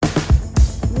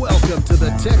Welcome to the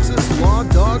Texas Law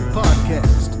Dog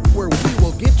Podcast, where we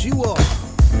will get you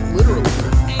off, literally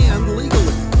and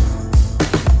legally.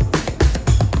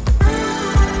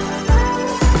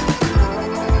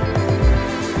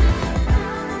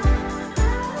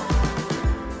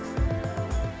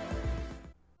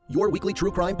 Your weekly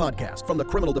true crime podcast from the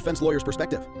criminal defense lawyer's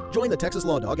perspective. Join the Texas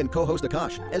Law Dog and co-host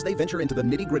Akash as they venture into the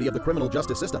nitty-gritty of the criminal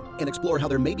justice system and explore how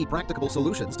there may be practicable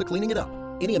solutions to cleaning it up.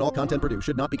 Any and all content produced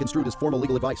should not be construed as formal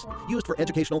legal advice, used for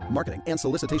educational, marketing, and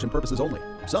solicitation purposes only.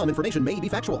 Some information may be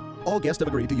factual. All guests have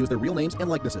agreed to use their real names and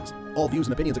likenesses. All views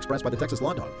and opinions expressed by the Texas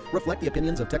Law Dog reflect the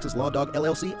opinions of Texas Law Dog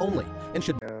LLC only and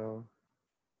should...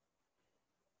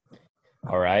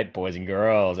 All right, boys and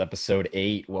girls, episode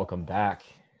 8. Welcome back.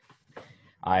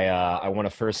 I want to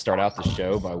first start out the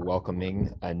show by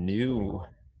welcoming a new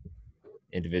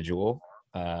individual.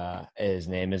 His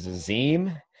name is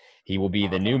Azim. He will be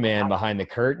the new man behind the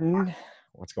curtain.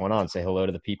 What's going on? Say hello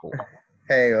to the people.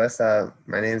 Hey, what's up?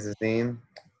 My name is Azim.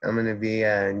 I'm going to be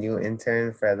a new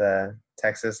intern for the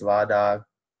Texas Law Dog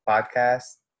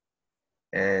podcast.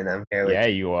 And I'm here with... Yeah,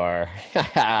 you are.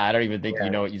 I don't even think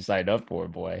you know what you signed up for,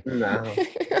 boy. No.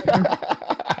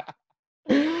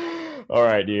 All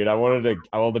right, dude.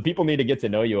 The people need to get to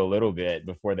know you a little bit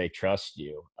before they trust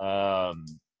you.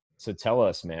 So tell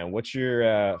us, man, what's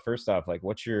your, first off,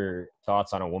 what's your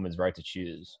thoughts on a woman's right to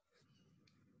choose?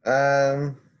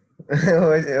 What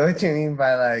you mean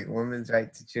by, women's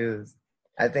right to choose?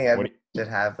 I think everyone should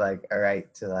have, a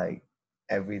right to,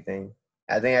 everything.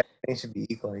 I think everything should be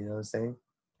equal, you know what I'm saying?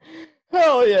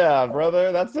 Hell yeah,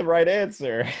 brother. That's the right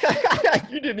answer.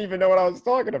 You didn't even know what I was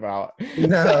talking about.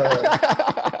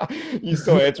 No. You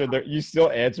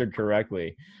still answered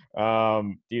correctly.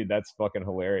 Dude, that's fucking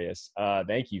hilarious.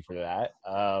 Thank you for that.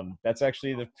 That's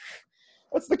actually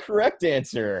that's the correct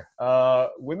answer.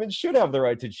 Women should have the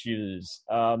right to choose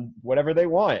whatever they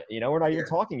want. You know, we're not even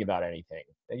talking about anything.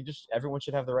 Everyone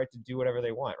should have the right to do whatever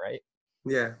they want, right?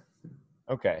 Yeah.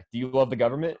 Okay. Do you love the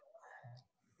government?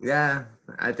 Yeah,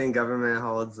 I think government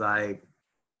holds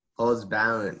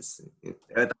balance.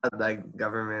 Without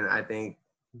government, I think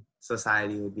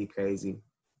society would be crazy.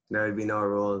 There would be no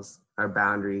rules or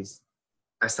boundaries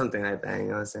or something like that, you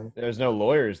know what I'm saying? There's no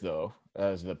lawyers, though,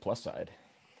 as the plus side.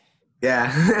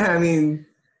 Yeah, I mean,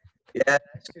 yeah,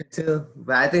 that's true, too.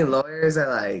 But I think lawyers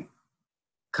are,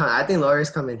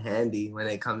 lawyers come in handy when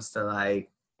it comes to,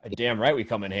 Damn right we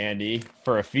come in handy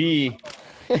for a fee.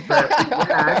 But,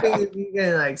 yeah, I think if you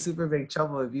get in, super big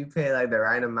trouble, if you pay, the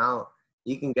right amount,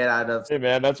 you can get out of... Hey,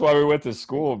 man, that's why we went to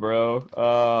school, bro.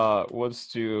 Was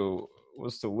to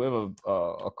live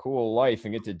a cool life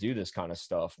and get to do this kind of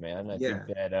stuff, man. I think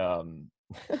that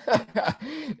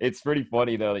it's pretty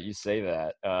funny though that you say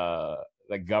that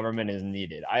the government is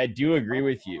needed. I do agree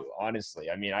with you, honestly.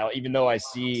 I mean, even though I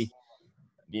see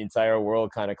the entire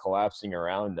world kind of collapsing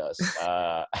around us,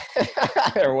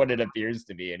 or what it appears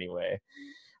to be anyway,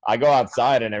 I go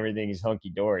outside and everything is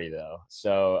hunky-dory though.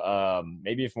 So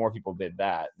maybe if more people did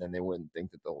that, then they wouldn't think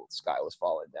that the sky was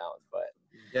falling down. But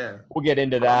yeah, we'll get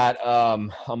into that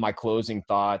on my closing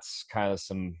thoughts, kind of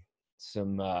some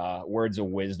words of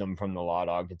wisdom from the Law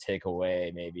Dog to take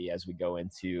away maybe as we go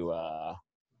into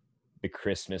the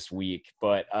Christmas week.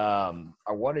 But I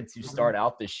wanted to start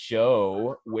out the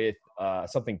show with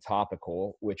something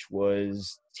topical, which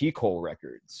was T-Cole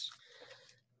Records.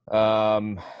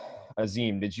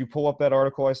 Azim, did you pull up that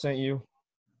article I sent you?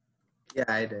 Yeah,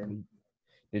 I did.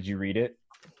 Did you read it?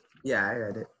 Yeah, I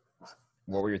read it.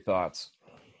 What were your thoughts?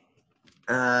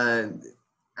 I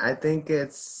think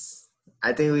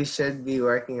we should be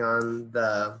working on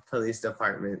the police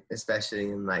department,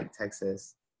 especially in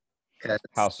Texas.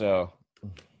 How so?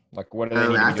 What do they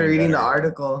need after reading the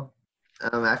article,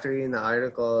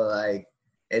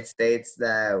 it states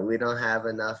that we don't have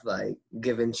enough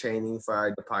given training for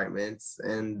our departments,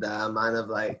 and the amount of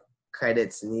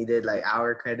credits needed,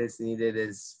 our credits needed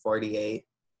is 48,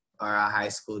 or a high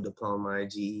school diploma or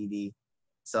GED.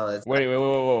 So it's wait,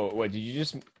 did you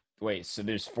just wait? So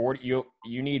there's 40.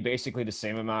 You need basically the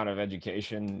same amount of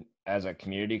education as a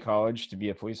community college to be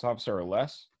a police officer, or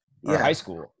less, or high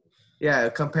school. Yeah,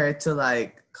 compared to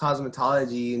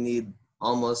cosmetology, you need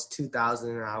almost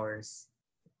 2,000 hours.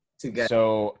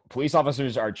 So police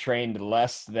officers are trained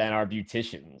less than our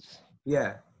beauticians.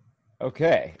 Yeah.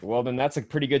 Okay. Well, then that's a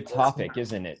pretty good topic,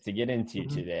 isn't it, to get into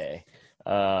today?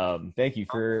 Thank you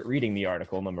for reading the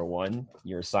article, number one.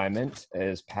 Your assignment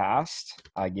is passed.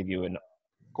 I give you a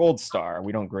gold star.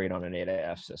 We don't grade on an A to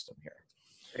F system here.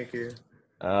 Thank you.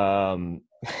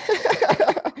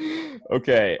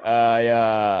 Okay.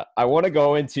 I want to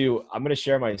go into, I'm going to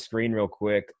share my screen real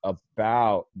quick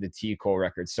about the TCOL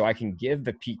records so I can give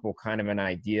the people kind of an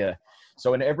idea.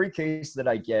 So in every case that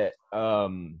I get, I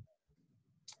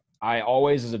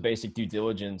always, as a basic due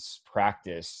diligence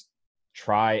practice,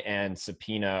 try and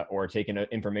subpoena or take an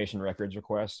information records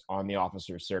request on the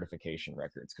officer's certification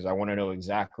records, because I want to know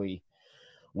exactly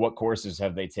what courses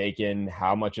have they taken,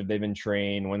 how much have they been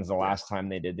trained, when's the last time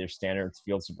they did their standard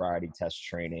field sobriety test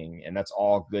training. And that's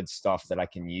all good stuff that I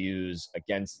can use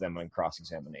against them on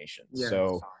cross-examination. Yeah.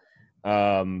 So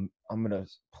I'm going to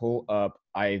pull up,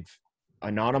 I've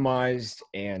anonymized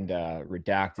and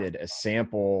redacted a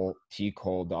sample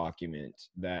TCOL document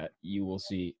that you will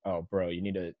see. Oh, bro, you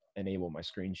need to enable my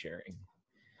screen sharing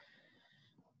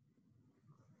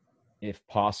if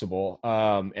possible.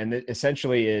 And it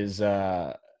essentially is,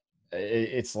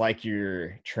 it's like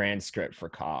your transcript for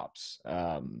cops,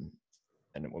 and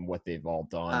what they've all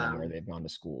done and where they've gone to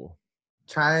school.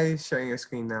 Try sharing your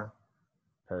screen now.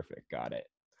 Perfect. Got it.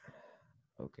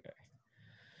 Okay.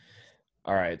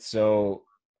 All right. So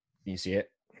you see it?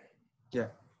 Yeah.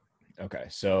 Okay.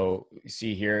 So you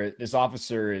see here, this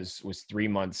officer was 3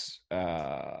 months,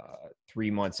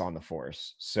 3 months on the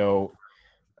force. So,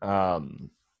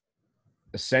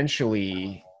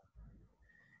 essentially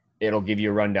it'll give you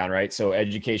a rundown, right? So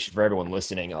education for everyone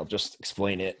listening, I'll just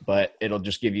explain it, but it'll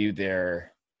just give you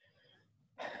their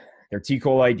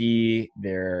TCOL ID,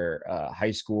 their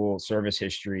high school service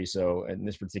history. So, and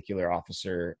this particular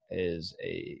officer is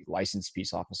a licensed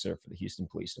peace officer for the Houston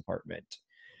Police Department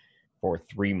for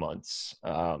 3 months.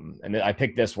 And I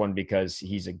picked this one because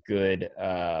he's a good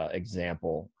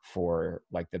example for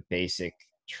like the basic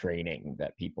training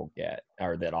that people get,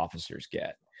 or that officers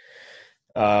get.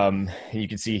 You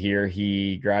can see here,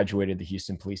 he graduated the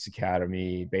Houston Police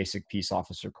Academy basic peace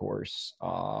officer course.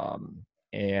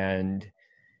 And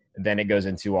then it goes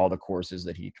into all the courses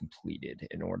that he completed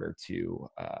in order to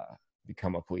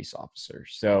become a police officer.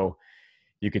 So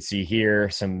you could see here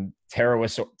some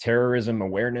terrorism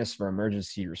awareness for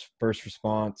emergency first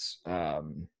response,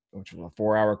 which was a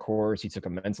 4-hour course. He took a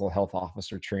mental health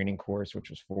officer training course, which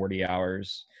was 40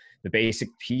 hours. The basic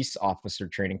peace officer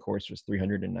training course was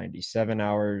 397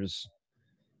 hours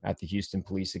at the Houston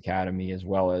Police Academy, as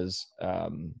well as,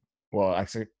 well,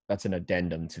 actually, that's an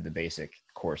addendum to the basic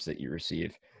course that you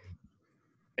receive.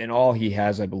 And all he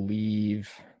has, I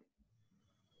believe,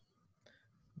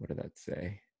 what did that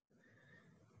say?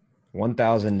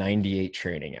 1,098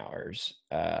 training hours,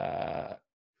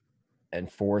 and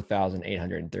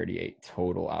 4,838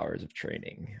 total hours of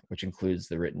training, which includes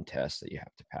the written test that you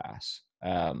have to pass.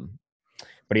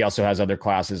 But he also has other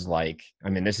classes like, I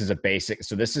mean, this is a basic.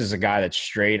 So this is a guy that's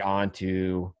straight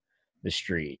onto the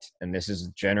street. And this is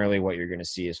generally what you're going to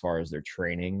see as far as their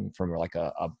training from like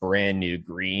a brand new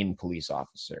green police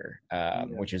officer,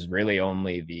 which is really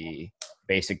only the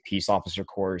basic peace officer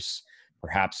course,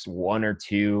 perhaps 1 or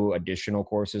 2 additional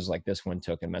courses like this one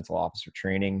took in mental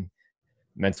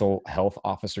health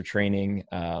officer training.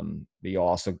 They'll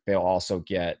also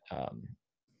get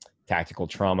tactical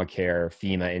trauma care,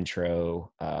 FEMA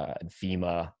intro, and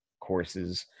FEMA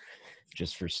courses,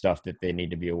 just for stuff that they need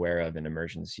to be aware of in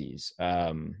emergencies.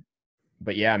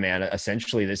 But yeah, man,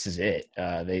 essentially this is it.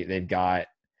 They've got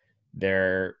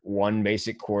their one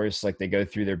basic course, like they go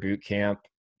through their boot camp,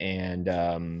 and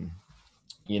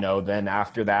then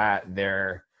after that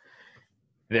they're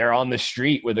on the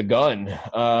street with a gun.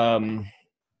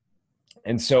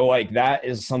 And so like that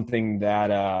is something that,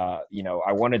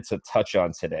 I wanted to touch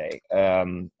on today,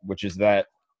 which is that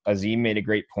Azim made a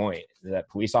great point that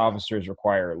police officers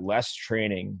require less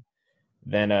training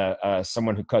than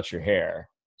someone who cuts your hair.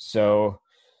 So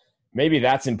maybe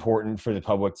that's important for the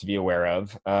public to be aware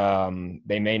of.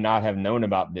 They may not have known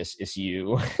about this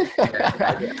issue.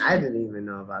 I didn't even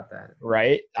know about that.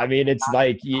 Right? I mean, it's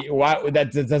like,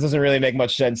 that doesn't really make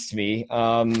much sense to me.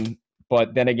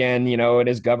 But then again, it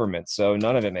is government, so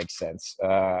none of it makes sense.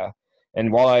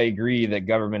 And while I agree that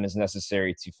government is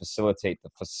necessary to facilitate the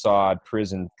facade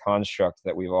prison construct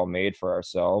that we've all made for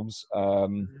ourselves,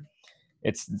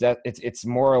 it's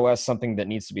more or less something that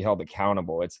needs to be held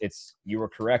accountable. You were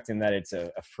correct in that it's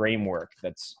a framework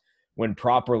that's, when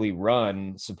properly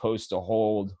run, supposed to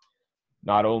hold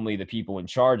not only the people in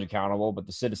charge accountable, but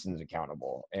the citizens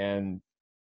accountable. And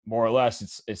more or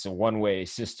less, it's a one-way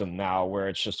system now where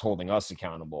it's just holding us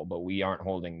accountable, but we aren't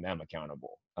holding them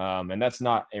accountable. And that's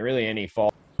not really any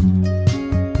fault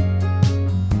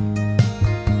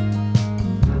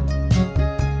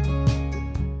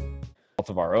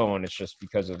of our own. It's just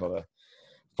because of the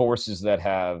forces that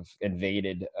have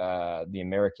invaded the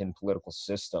American political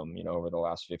system, over the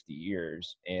last 50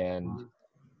 years. And,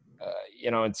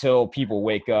 until people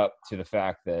wake up to the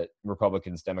fact that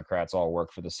Republicans, Democrats all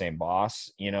work for the same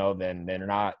boss, then they're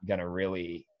not going to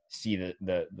really see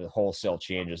the wholesale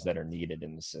changes that are needed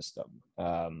in the system.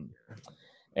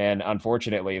 And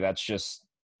unfortunately, that's just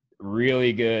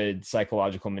really good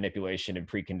psychological manipulation and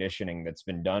preconditioning that's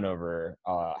been done over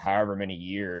however many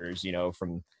years,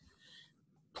 from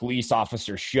police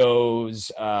officer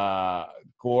shows,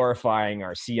 glorifying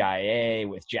our CIA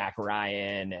with Jack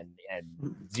Ryan and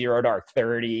Zero Dark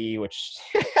 30, which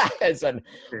is an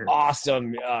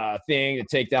awesome thing to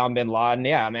take down bin Laden.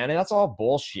 Yeah, man, that's all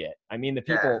bullshit. I mean, the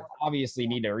people obviously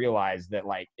need to realize that,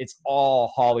 like, it's all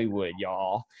Hollywood,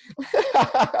 y'all.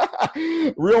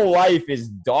 Real life is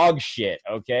dog shit,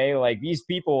 okay? Like, these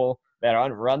people that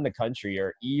run the country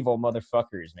are evil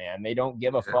motherfuckers, man. They don't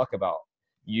give a fuck about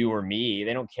you or me.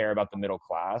 They don't care about the middle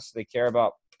class. They care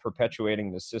about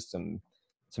perpetuating the system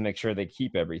to make sure they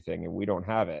keep everything and we don't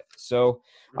have it. So,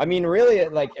 I mean, really,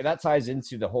 like, that ties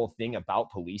into the whole thing about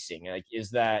policing, like,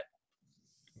 is that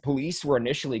police were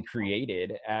initially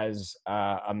created as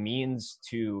a means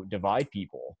to divide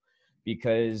people,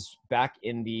 because back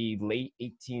in the late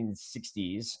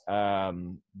 1860s,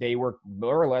 they were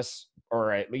more or less,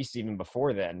 or at least even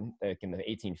before then, like in the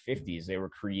 1850s, they were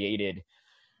created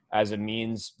as a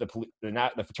means. The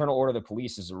Fraternal Order of the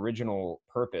Police's original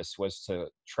purpose was to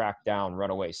track down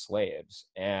runaway slaves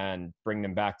and bring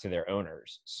them back to their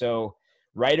owners. So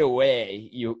right away,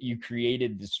 you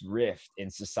created this rift in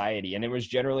society, and it was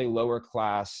generally lower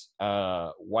class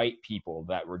white people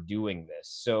that were doing this.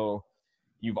 So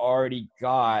you've already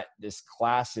got this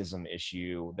classism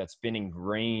issue that's been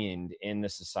ingrained in the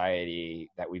society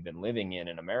that we've been living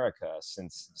in America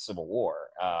since the Civil War,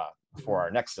 before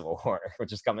our next Civil War,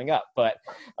 which is coming up. But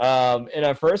in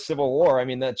our first Civil War, I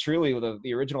mean, that truly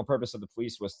the original purpose of the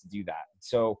police was to do that.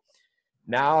 So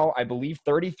now I believe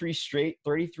 33,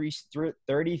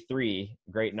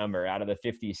 great number, out of the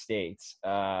 50 states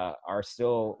are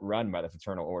still run by the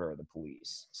Fraternal Order of the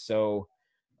Police. So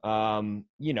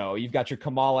you've got your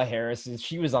Kamala Harris.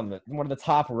 She was on one of the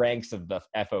top ranks of the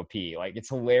FOP. Like, it's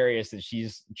hilarious that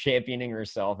she's championing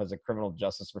herself as a criminal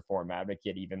justice reform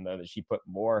advocate, even though that she put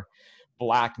more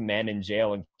black men in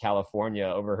jail in California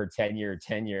over her 10-year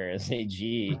tenure as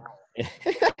AG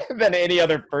than any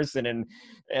other person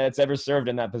that's ever served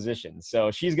in that position.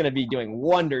 So she's going to be doing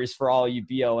wonders for all you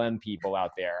BLM people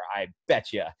out there, I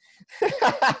bet you.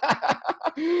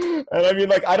 And I mean,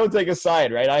 like, I don't take a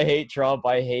side, right? I hate Trump.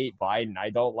 I hate Biden. I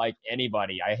don't like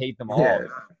anybody. I hate them all. Yeah,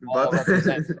 all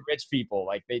represent rich people.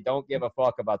 Like, they don't give a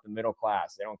fuck about the middle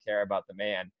class. They don't care about the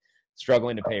man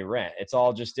struggling to pay rent. It's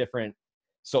all just different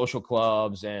social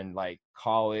clubs and, like,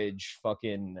 college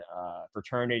fucking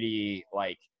fraternity,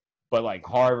 like, but like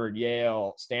Harvard,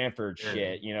 Yale, Stanford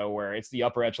shit, where it's the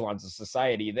upper echelons of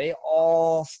society. They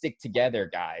all stick together,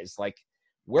 guys. Like,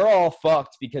 we're all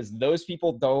fucked because those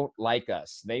people don't like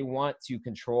us. They want to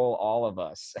control all of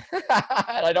us.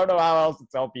 And I don't know how else to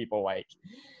tell people, like,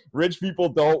 rich people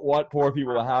don't want poor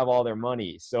people to have all their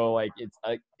money. So, like,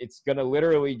 it's going to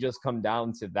literally just come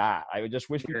down to that. I would just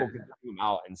wish people could zoom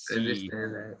out and see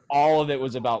all of it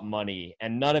was about money,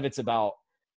 and none of it's about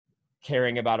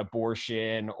caring about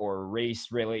abortion or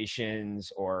race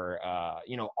relations or,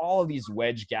 all of these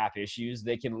wedge gap issues.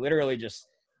 They can literally just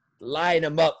line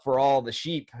them up for all the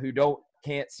sheep who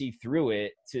can't see through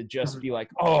it to just be like,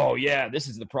 oh yeah, this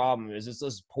is the problem. Is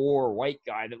this poor white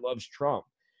guy that loves Trump,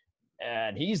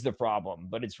 and he's the problem.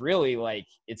 But it's really like,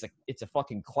 it's a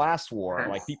fucking class war.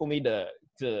 Like, people need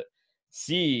to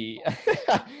see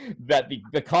that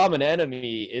the common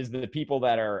enemy is the people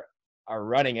that are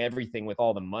running everything with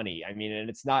all the money. I mean, and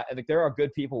it's not like, there are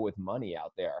good people with money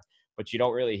out there, but you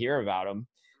don't really hear about them.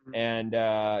 And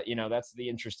that's the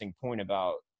interesting point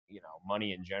about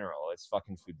money in general. It's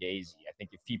fucking fugazi. I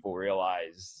think if people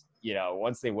realize,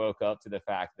 once they woke up to the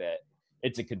fact that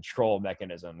it's a control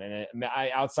mechanism, and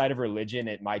outside of religion,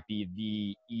 it might be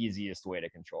the easiest way to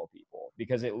control people,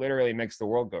 because it literally makes the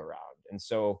world go round. And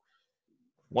so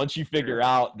once you figure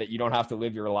out that you don't have to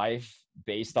live your life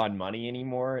based on money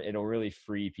anymore, it'll really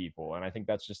free people. And I think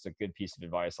that's just a good piece of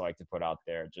advice I like to put out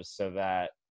there, just so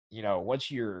that,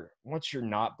 once you're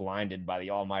not blinded by the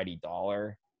almighty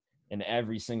dollar in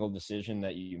every single decision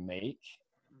that you make,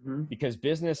 because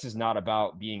business is not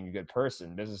about being a good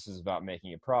person. Business is about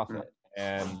making a profit.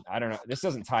 And I don't know, this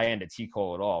doesn't tie into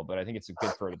T-Cole at all, but I think it's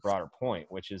good for the broader point,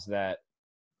 which is that,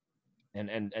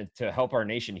 and to help our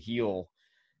nation heal,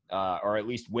 or at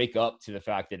least wake up to the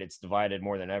fact that it's divided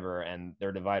more than ever, and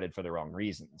they're divided for the wrong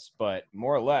reasons. But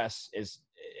more or less, is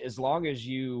as long as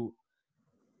you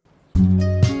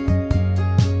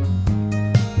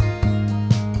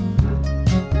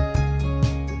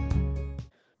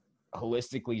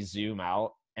holistically zoom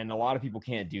out, and a lot of people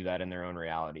can't do that in their own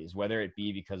realities, whether it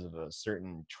be because of a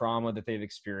certain trauma that they've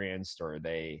experienced, or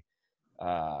they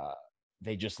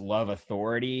just love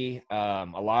authority. A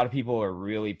lot of people are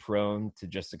really prone to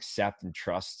just accept and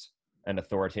trust an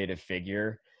authoritative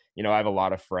figure. You know, I have a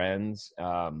lot of friends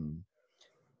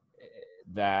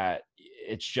that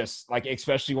it's just like,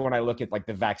 especially when I look at like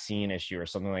the vaccine issue or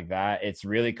something like that, it's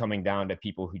really coming down to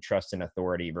people who trust in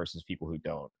authority versus people who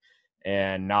don't,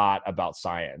 and not about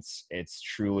science. It's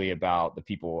truly about the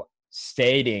people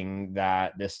stating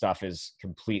that this stuff is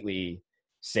completely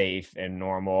safe and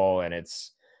normal, and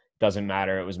it's doesn't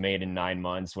matter. It was made in 9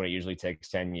 months when it usually takes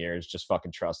 10 years. Just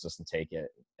fucking trust us and take it.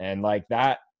 And like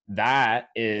that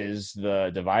is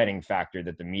the dividing factor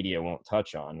that the media won't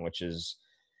touch on, which is,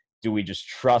 do we just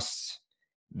trust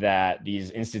that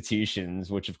these institutions,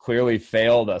 which have clearly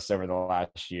failed us over the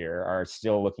last year, are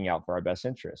still looking out for our best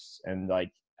interests? And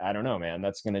like, I don't know, man,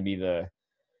 that's going to be the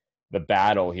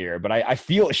battle here. But I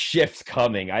feel a shift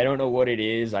coming. I don't know what it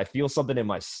is. I feel something in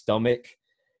my stomach,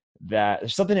 that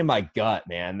there's something in my gut,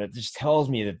 man, that just tells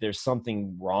me that there's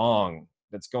something wrong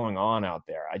that's going on out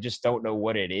there. I just don't know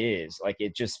what it is. Like,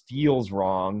 it just feels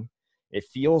wrong. It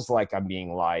feels like I'm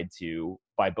being lied to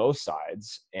by both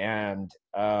sides. And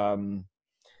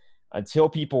until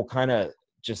people kind of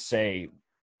just say,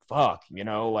 fuck, you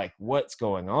know, like, what's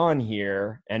going on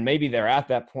here? And maybe they're at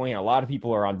that point. A lot of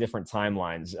people are on different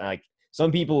timelines. Like,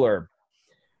 some people are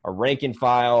rank and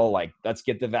file, like, let's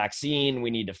get the vaccine.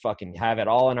 We need to fucking have it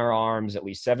all in our arms, at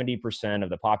least 70% of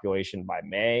the population by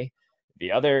May.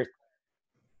 The other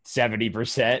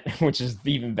 70%, which is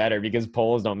even better because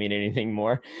polls don't mean anything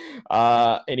more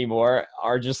anymore,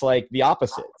 are just like the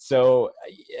opposite. So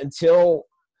until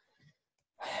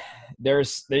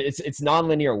it's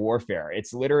nonlinear warfare.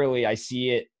 It's literally, I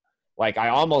see it like, I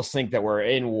almost think that we're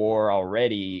in war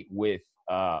already with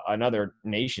another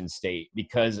nation state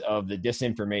because of the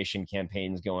disinformation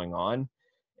campaigns going on,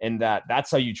 and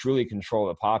that's how you truly control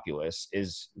the populace,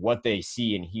 is what they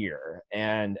see and hear.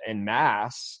 And en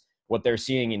masse, what they're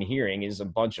seeing and hearing is a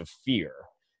bunch of fear.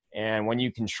 And when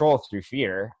you control through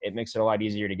fear, it makes it a lot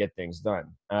easier to get things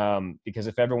done. Because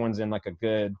if everyone's in like a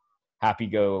good,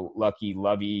 happy-go-lucky,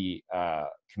 lovey,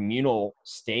 communal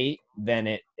state,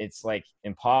 then it's like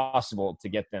impossible to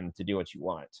get them to do what you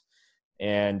want.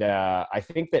 And I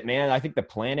think that, man, I think the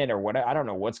planet, or what, I don't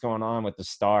know what's going on with the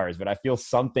stars, but I feel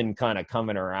something kind of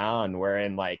coming around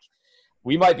wherein like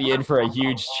we might be in for a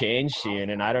huge change soon,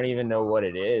 and I don't even know what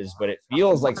it is, but it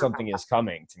feels like something is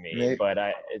coming to me. But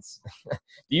do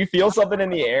you feel something in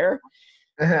the air?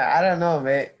 I don't know,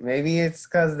 maybe it's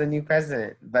because the new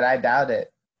president, but I doubt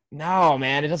it. No,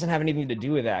 man, it doesn't have anything to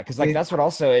do with that. Because like, that's what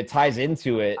also it ties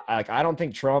into it. Like, I don't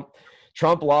think Trump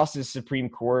lost his Supreme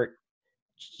Court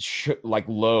like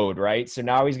load, right? So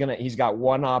now he's got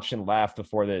one option left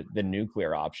before the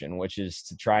nuclear option, which is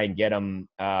to try and get him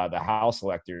the House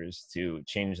electors to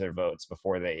change their votes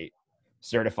before they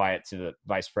certify it to the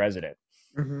vice president.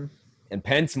 Mm-hmm. And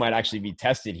Pence might actually be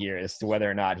tested here as to whether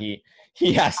or not he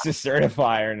has to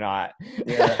certify or not.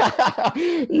 Yeah.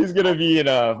 He's going to be in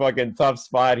a fucking tough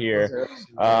spot here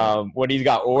when he's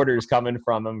got orders coming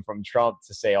from Trump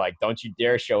to say, like, don't you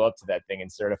dare show up to that thing and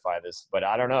certify this. But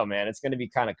I don't know, man. It's going to be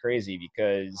kind of crazy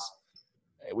because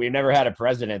we've never had a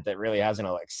president that really hasn't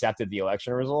accepted the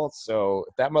election results. So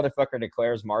if that motherfucker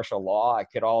declares martial law, it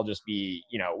could all just be,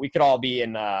 you know, we could all be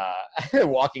in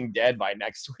Walking Dead by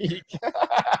next week.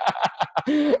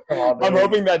 I'm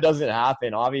hoping that doesn't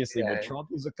happen, obviously, but Trump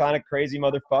is a kind of crazy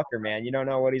motherfucker, man. You don't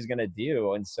know what he's going to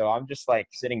do. And so I'm just like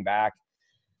sitting back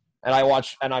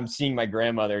and I'm seeing my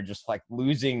grandmother just like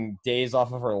losing days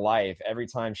off of her life every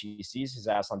time she sees his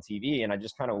ass on TV. And I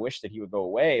just kind of wish that he would go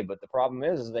away. But the problem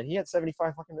is that he had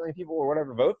 75 fucking million people or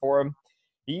whatever vote for him.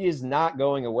 He is not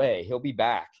going away. He'll be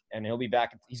back, and he'll be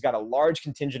back. He's got a large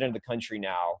contingent of the country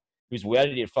now who's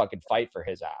ready to fucking fight for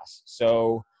his ass.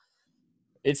 So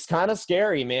it's kind of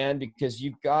scary, man, because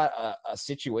you've got a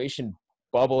situation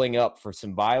bubbling up for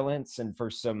some violence and for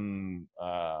some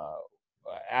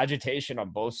agitation on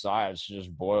both sides to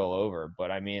just boil over.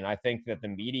 But I mean, I think that the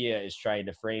media is trying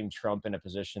to frame Trump in a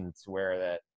position to where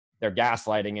that they're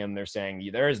gaslighting him. They're saying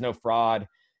there is no fraud.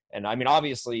 And I mean,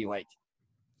 obviously, like,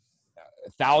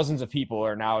 thousands of people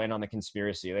are now in on the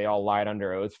conspiracy. They all lied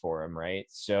under oath for him, right?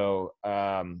 So,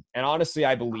 and honestly,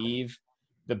 I believe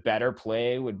the better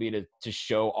play would be to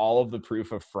show all of the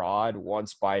proof of fraud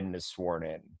once Biden is sworn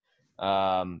in.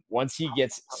 Once he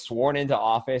gets sworn into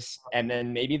office, and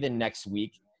then maybe the next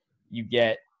week you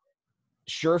get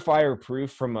surefire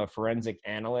proof from a forensic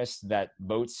analyst that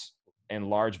votes in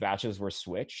large batches were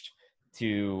switched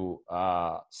to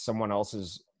someone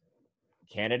else's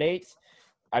candidate.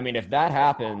 I mean, if that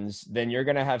happens, then you're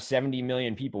going to have 70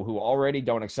 million people who already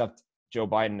don't accept Joe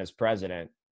Biden as president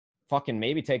fucking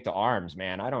maybe take to arms,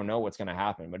 man. I don't know what's going to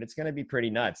happen, but it's going to be pretty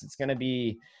nuts. It's going to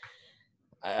be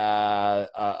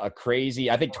a crazy.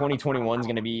 I think 2021 is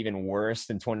going to be even worse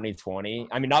than 2020.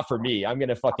 I mean, not for me. I'm going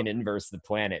to fucking inverse the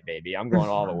planet, baby. I'm going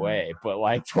all the way. But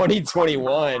like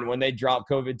 2021, when they drop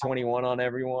COVID-21 on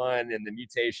everyone and the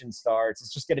mutation starts,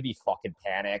 it's just going to be fucking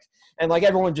panic. And like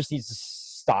everyone just needs to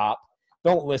stop.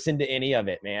 Don't listen to any of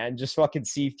it, man. Just fucking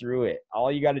see through it.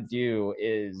 All you got to do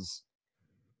is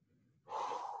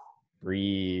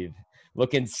breathe.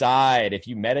 Look inside. If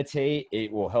you meditate,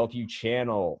 it will help you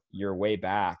channel your way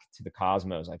back to the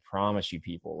cosmos. I promise you,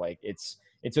 people. Like it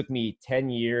took me 10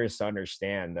 years to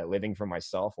understand that living for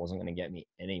myself wasn't going to get me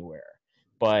anywhere.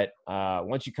 But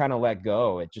once you kind of let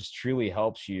go, it just truly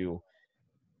helps you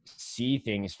see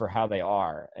things for how they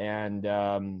are. And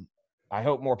I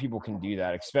hope more people can do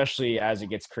that, especially as it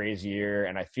gets crazier.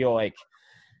 And I feel like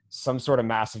some sort of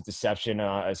massive deception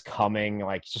is coming,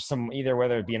 like just some, either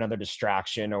whether it be another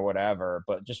distraction or whatever,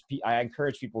 but just I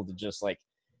encourage people to just like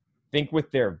think with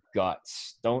their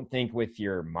guts. Don't think with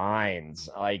your minds.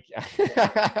 Like,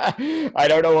 I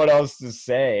don't know what else to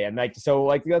say. And like, so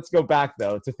like, let's go back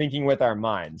though to thinking with our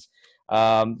minds.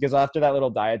 Because after that little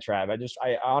diatribe,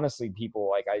 I honestly, people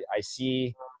like, I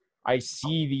see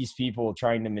these people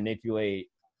trying to manipulate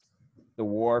the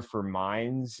war for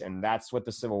minds, and that's what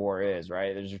the Civil War is,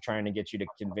 right? They're just trying to get you to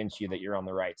convince you that you're on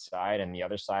the right side and the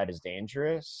other side is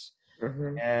dangerous.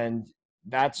 Mm-hmm. And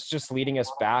that's just leading us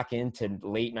back into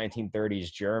late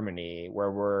 1930s Germany,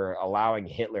 where we're allowing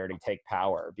Hitler to take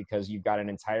power because you've got an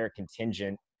entire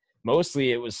contingent.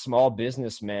 Mostly it was small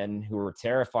businessmen who were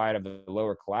terrified of the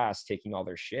lower class taking all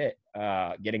their shit,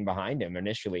 getting behind him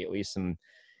initially, at least in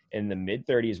the mid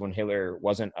 30s when Hitler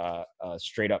wasn't a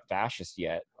straight up fascist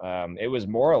yet. It was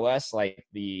more or less like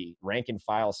the rank and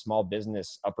file small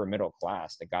business upper middle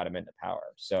class that got him into power.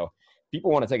 So people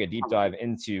want to take a deep dive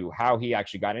into how he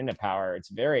actually got into power. It's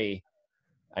very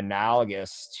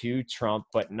analogous to Trump,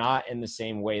 but not in the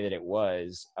same way that it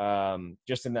was.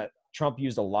 Just in that Trump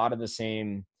used a lot of the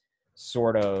same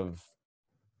sort of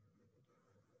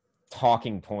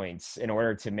talking points in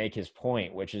order to make his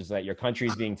point, which is that your country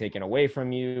is being taken away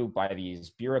from you by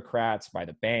these bureaucrats, by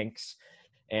the banks.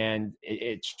 And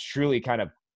it's truly kind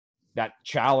of that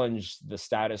challenged the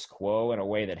status quo in a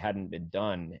way that hadn't been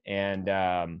done. And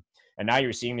now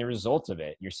you're seeing the result of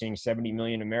it. You're seeing 70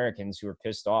 million Americans who are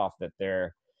pissed off that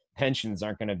their pensions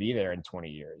aren't going to be there in 20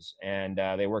 years. And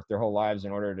they worked their whole lives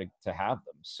in order to have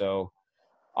them. So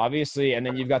obviously, and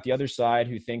then you've got the other side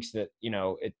who thinks that, you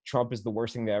know, Trump is the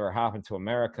worst thing that ever happened to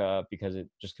America because it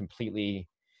just completely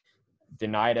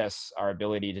denied us our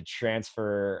ability to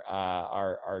transfer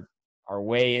our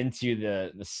way into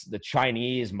the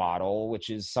Chinese model, which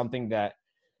is something that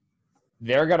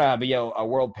they're going to be a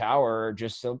world power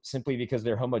just simply because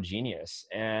they're homogeneous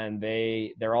and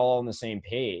they're all on the same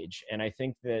page. And I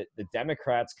think that the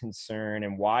Democrats' concern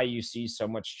and why you see so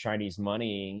much Chinese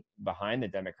money behind the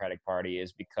Democratic Party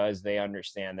is because they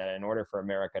understand that in order for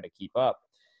America to keep up,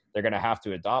 they're going to have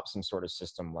to adopt some sort of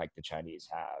system like the Chinese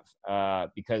have,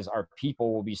 because our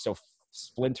people will be so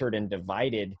splintered and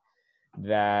divided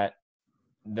that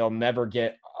they'll never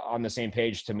get on the same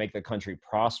page to make the country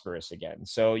prosperous again.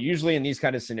 So usually in these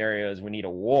kind of scenarios, we need a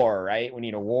war, right? We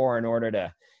need a war in order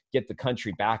to get the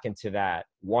country back into that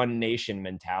one nation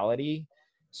mentality.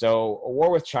 So a war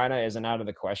with China isn't out of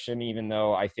the question, even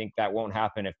though I think that won't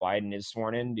happen if Biden is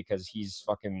sworn in because he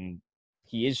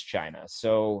is China.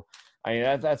 So I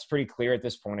mean, that's pretty clear at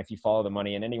this point if you follow the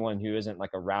money. And anyone who isn't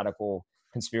like a radical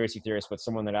conspiracy theorist, but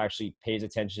someone that actually pays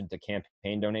attention to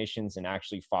campaign donations and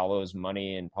actually follows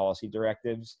money and policy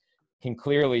directives can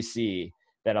clearly see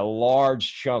that a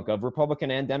large chunk of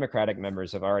Republican and Democratic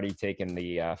members have already taken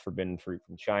the forbidden fruit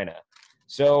from China.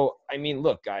 So, I mean,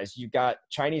 look, guys, you've got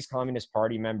Chinese Communist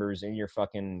Party members in your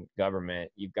fucking government.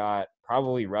 You've got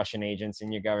probably Russian agents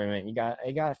in your government. You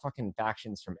got fucking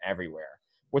factions from everywhere.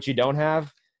 What you don't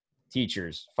have,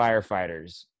 teachers,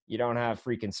 firefighters. You don't have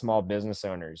freaking small business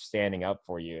owners standing up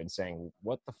for you and saying,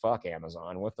 what the fuck,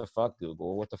 Amazon? What the fuck,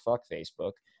 Google? What the fuck,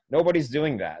 Facebook? Nobody's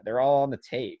doing that. They're all on the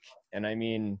take. And I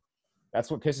mean, that's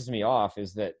what pisses me off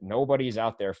is that nobody's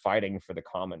out there fighting for the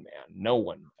common man. No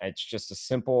one. It's just as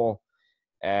simple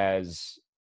as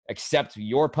accept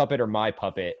your puppet or my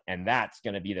puppet, and that's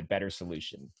going to be the better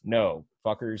solution. No,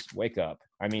 fuckers, wake up.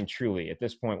 I mean, truly, at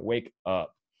this point, wake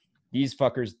up. These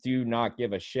fuckers do not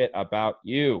give a shit about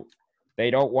you. They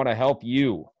don't want to help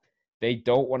you. They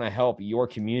don't want to help your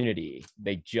community.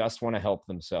 They just want to help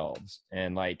themselves.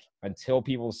 And like, until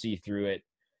people see through it,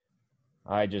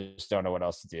 I just don't know what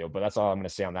else to do. But that's all I'm going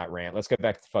to say on that rant. Let's get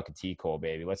back to fucking T. Cole,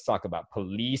 baby. Let's talk about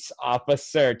police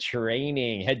officer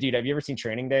training. Hey, dude, have you ever seen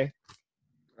Training Day?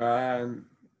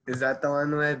 Is that the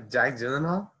one with Jack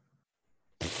Gyllenhaal?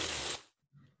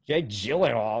 Jake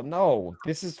Gyllenhaal? No,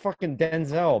 this is fucking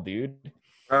Denzel, dude.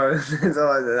 Oh, so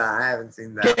I haven't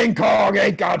seen that. King Kong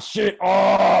ain't got shit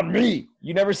on me.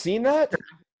 You never seen that?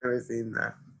 Never seen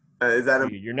that. Is that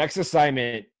Dude, your next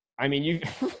assignment? I mean, you.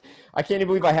 I can't even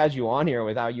believe I had you on here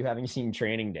without you having seen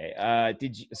Training Day.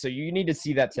 Did you? So you need to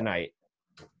see that tonight.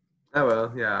 I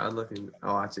will. Yeah,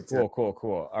 I'll watch it too.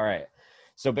 Cool. All right.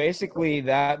 So basically,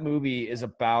 that movie is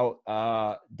about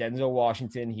Denzel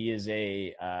Washington. He is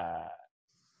a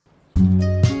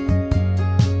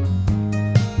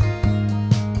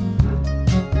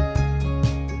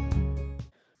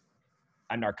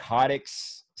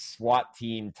narcotics SWAT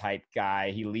team type guy.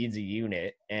 He leads a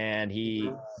unit, and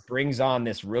he brings on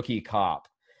this rookie cop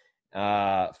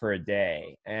for a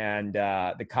day. And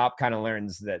the cop kind of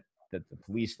learns that the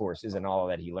police force isn't all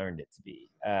that he learned it to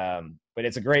be. But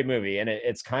it's a great movie, and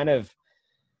it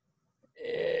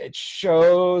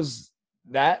shows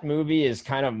that movie is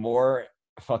kind of more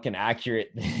fucking accurate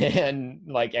than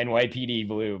like NYPD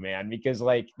Blue, man, because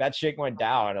like that shit went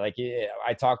down. Like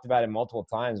I talked about it multiple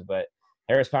times, but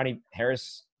Houston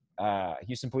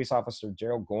police officer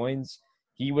Gerald Goins,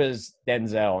 he was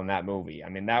Denzel in that movie. I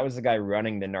mean, that was the guy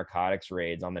running the narcotics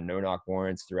raids on the no-knock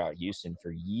warrants throughout Houston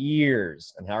for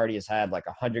years, and already has had like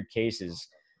 100 cases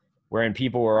wherein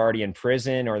people were already in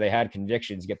prison or they had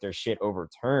convictions get their shit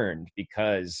overturned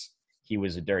because he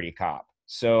was a dirty cop.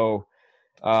 So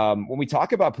when we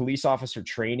talk about police officer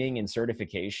training and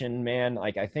certification, man,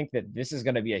 like I think that this is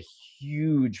going to be a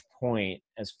huge point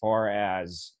as far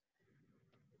as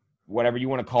whatever you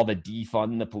want to call the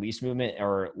defund the police movement,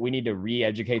 or we need to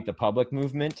re-educate the public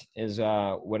movement is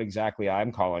what exactly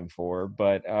I'm calling for.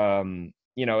 But,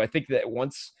 I think that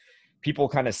once people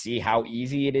kind of see how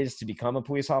easy it is to become a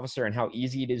police officer and how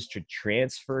easy it is to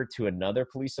transfer to another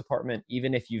police department,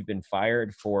 even if you've been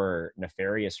fired for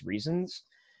nefarious reasons,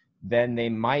 then they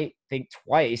might think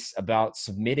twice about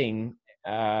submitting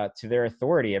to their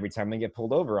authority every time they get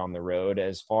pulled over on the road,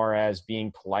 as far as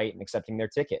being polite and accepting their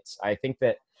tickets. I think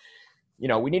that,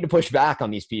 we need to push back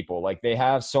on these people. Like, they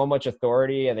have so much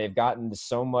authority and they've gotten to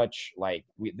so much, like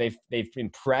they've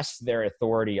impressed their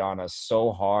authority on us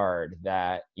so hard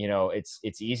that,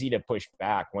 it's easy to push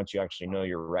back once you actually know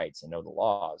your rights and know the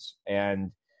laws.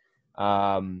 And,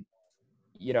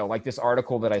 like this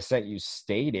article that I sent you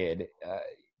stated,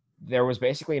 there was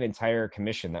basically an entire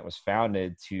commission that was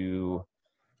founded to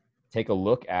take a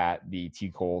look at the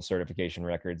T. Cole certification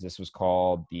records. This was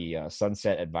called the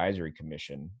Sunset Advisory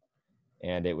Commission,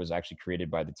 and it was actually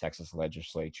created by the Texas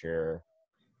legislature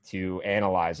to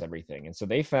analyze everything. And so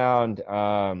they found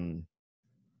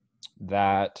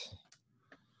that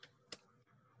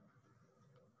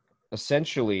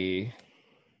essentially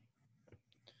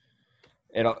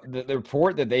the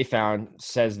report that they found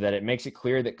says that it makes it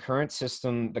clear that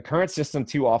the current system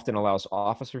too often allows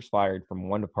officers fired from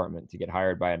one department to get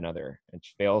hired by another, and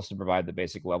fails to provide the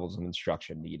basic levels of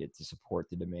instruction needed to support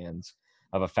the demands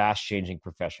of a fast-changing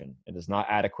profession. It does not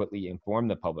adequately inform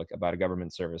the public about a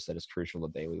government service that is crucial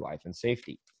to daily life and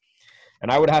safety. And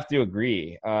I would have to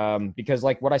agree, because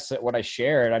like what I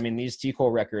shared, I mean, these T.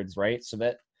 Cole records, right? So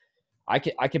that I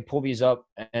could pull these up,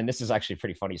 and this is actually a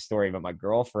pretty funny story, but my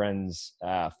girlfriend's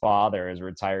father is a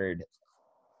retired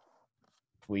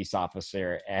police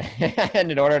officer,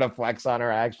 and in order to flex on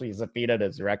her, I actually subpoenaed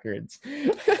his records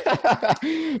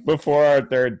before our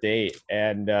third date,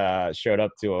 and showed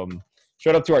up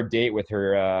to our date with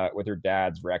her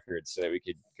dad's records so that we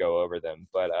could go over them.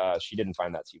 But she didn't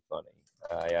find that too funny.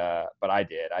 But I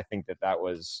did. I think that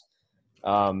was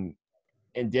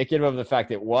indicative of the fact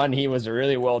that, one, he was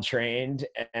really well trained,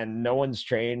 and no one's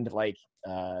trained like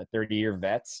 30-year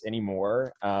vets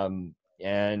anymore.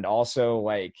 And also,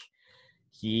 like,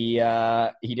 he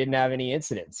didn't have any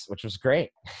incidents, which was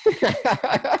great.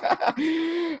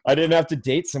 I didn't have to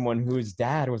date someone whose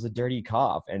dad was a dirty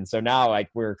cop. And so now, like,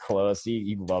 we're close.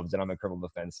 He loves it. I'm a criminal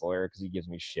defense lawyer because he gives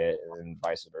me shit, and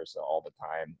vice versa all the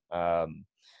time.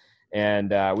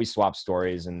 And we swap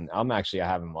stories, and I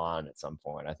have him on at some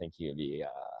point. I think he would be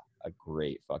a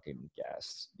great fucking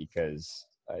guest, because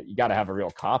you got to have a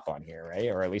real cop on here, right?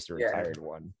 Or at least a retired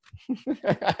one.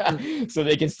 So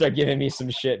they can start giving me some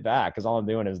shit back, because all I'm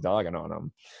doing is dogging on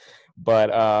them. But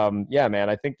yeah, man,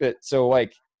 I think that, so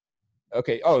like,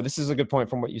 Okay. Oh, this is a good point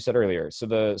from what you said earlier. So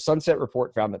the Sunset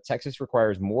Report found that Texas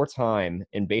requires more time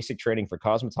in basic training for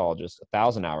cosmetologists,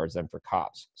 1,000 hours, than for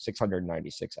cops,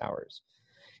 696 hours.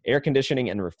 Air conditioning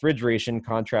and refrigeration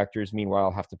contractors,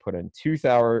 meanwhile, have to put in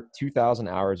 2,000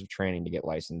 hours of training to get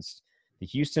licensed. The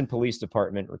Houston Police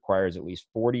Department requires at least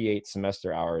 48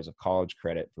 semester hours of college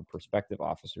credit for prospective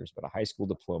officers, but a high school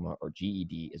diploma or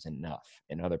GED is enough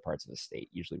in other parts of the state,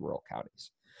 usually rural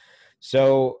counties.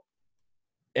 So,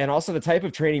 and also the type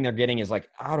of training they're getting is like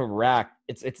out of rack.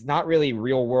 It's not really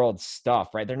real world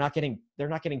stuff, right? They're not getting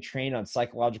trained on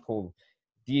psychological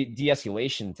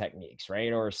de-escalation techniques,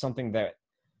 right? Or something that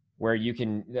where you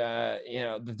can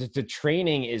the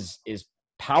training is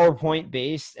PowerPoint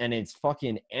based and it's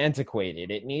fucking antiquated.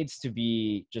 It needs to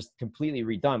be just completely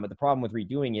redone. But the problem with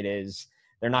redoing it is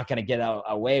they're not going to get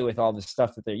away with all the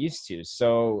stuff that they're used to.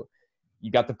 So you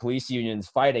got the police unions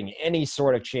fighting any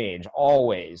sort of change,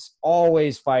 always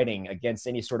fighting against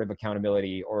any sort of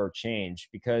accountability or change,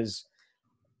 because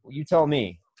you tell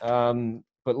me.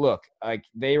 But look, like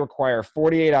they require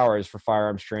 48 hours for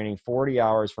firearms training, 40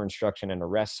 hours for instruction and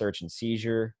arrest, search, and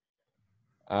seizure.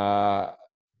 2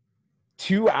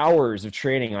 hours of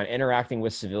training on interacting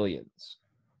with civilians.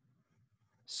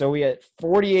 So we had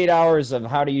 48 hours of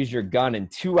how to use your gun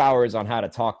and 2 hours on how to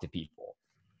talk to people.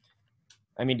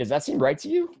 I mean, does that seem right to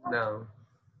you? No,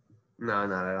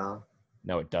 not at all.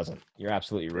 No, it doesn't. You're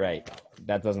absolutely right.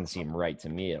 That doesn't seem right to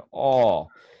me at all.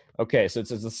 Okay, so it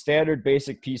says the standard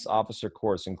basic peace officer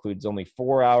course includes only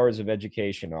 4 hours of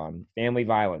education on family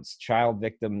violence, child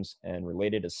victims, and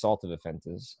related assaultive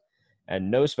offenses,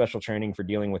 and no special training for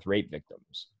dealing with rape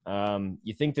victims.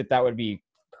 You think that would be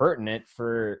pertinent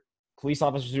for police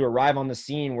officers who arrive on the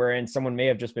scene wherein someone may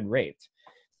have just been raped.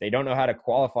 They don't know how to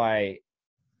qualify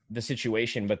the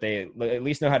situation, but they at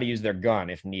least know how to use their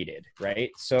gun if needed, right?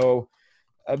 So,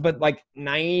 but like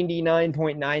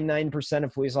 99.99%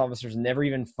 of police officers never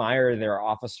even fire their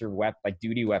officer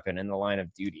duty weapon in the line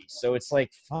of duty. So it's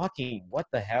like, fucking, what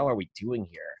the hell are we doing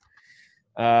here?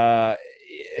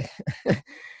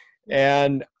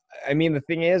 And I mean, the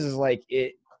thing is like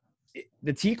the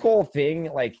TCOL thing,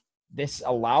 like this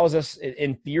allows us,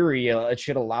 in theory, it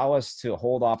should allow us to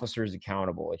hold officers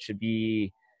accountable. It should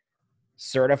be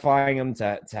certifying them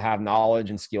to have knowledge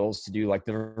and skills to do like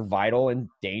the vital and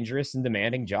dangerous and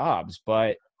demanding jobs.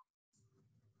 But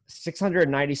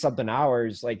 690 something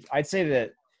hours, like I'd say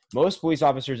that most police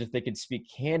officers, if they could speak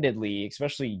candidly,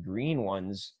 especially green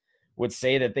ones, would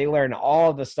say that they learn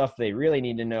all the stuff they really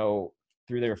need to know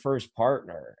through their first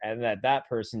partner, and that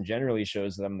person generally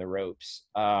shows them the ropes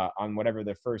on whatever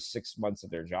the first 6 months of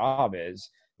their job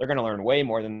is. They're going to learn way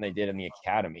more than they did in the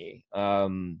academy.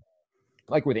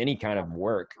 Like with any kind of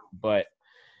work, but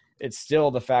it's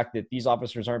still the fact that these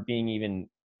officers aren't being even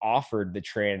offered the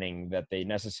training that they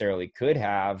necessarily could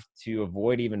have to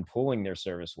avoid even pulling their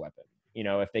service weapon. You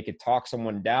know, if they could talk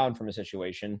someone down from a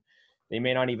situation, they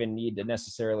may not even need to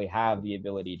necessarily have the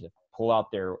ability to pull out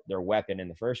their weapon in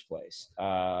the first place.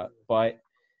 But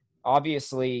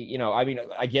obviously, you know, I mean,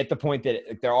 I get the point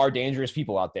that there are dangerous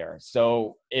people out there.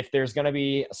 So if there's going to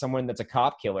be someone that's a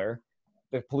cop killer,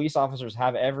 the police officers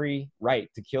have every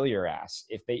right to kill your ass.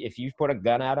 If you put a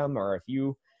gun at them, or if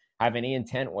you have any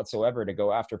intent whatsoever to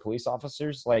go after police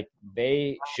officers, like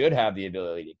they should have the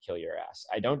ability to kill your ass.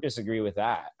 I don't disagree with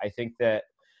that. I think that,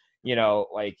 you know,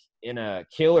 like in a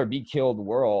kill or be killed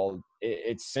world,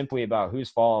 it's simply about who's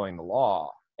following the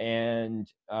law.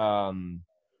 And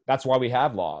that's why we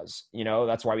have laws. You know,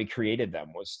 that's why we created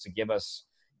them, was to give us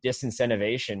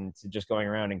disincentivation to just going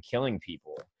around and killing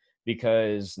people.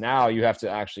 Because now you have to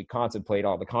actually contemplate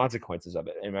all the consequences of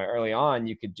it. And early on,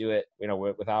 you could do it, you know,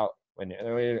 without, in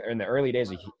the early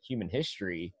days of human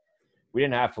history, we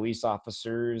didn't have police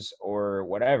officers or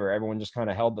whatever. Everyone just kind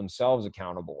of held themselves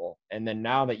accountable. And then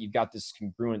now that you've got this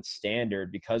congruent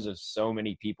standard, because of so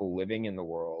many people living in the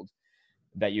world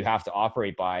that you have to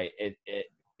operate by,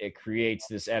 it creates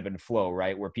this ebb and flow,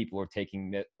 right? Where people are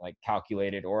taking like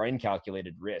calculated or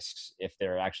incalculated risks if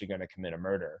they're actually going to commit a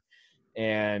murder.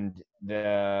 And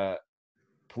the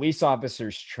police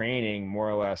officers training, more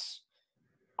or less,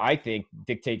 I think,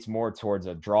 dictates more towards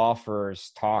a draw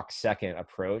first, talk second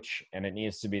approach. And it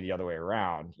needs to be the other way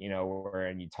around, you know, where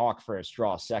you talk first,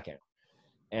 draw second.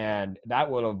 And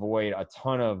that would avoid a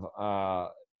ton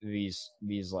of these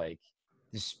like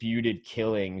disputed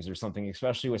killings or something,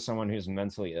 especially with someone who's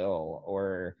mentally ill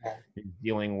or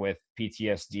dealing with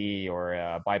PTSD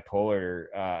or bipolar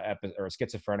or a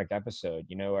schizophrenic episode,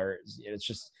 you know, or it's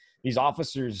just these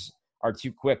officers are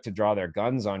too quick to draw their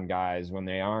guns on guys when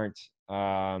they aren't,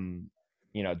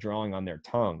 you know, drawing on their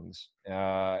tongues.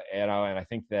 And I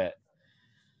think that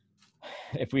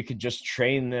if we could just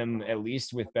train them at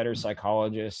least with better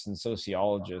psychologists and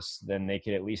sociologists, then they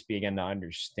could at least begin to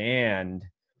understand,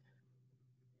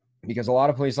 because a lot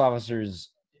of police officers,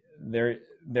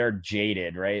 they're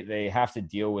jaded, right? They have to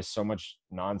deal with so much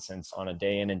nonsense on a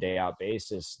day in and day out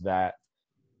basis that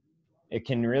it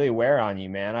can really wear on you,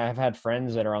 man. I've had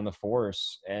friends that are on the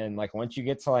force, and like once you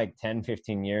get to like 10,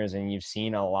 15 years and you've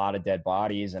seen a lot of dead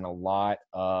bodies and a lot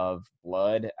of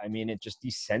blood, I mean, it just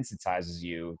desensitizes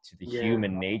you to the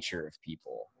human nature of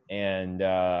people. And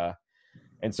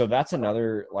so that's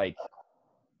another, like,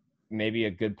 maybe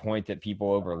a good point that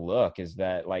people overlook, is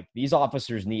that like these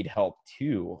officers need help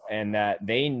too, and that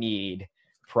they need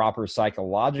proper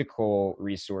psychological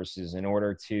resources in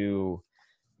order to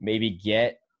maybe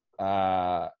get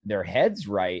their heads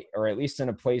right, or at least in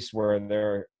a place where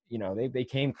they're, you know, they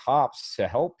became cops to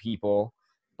help people,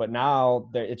 but now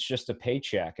it's just a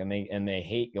paycheck, and they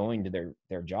hate going to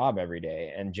their job every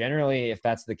day. And generally, if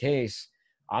that's the case,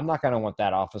 I'm not going to want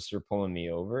that officer pulling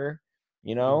me over,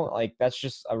 you know, like that's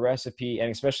just a recipe. And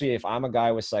especially if I'm a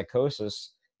guy with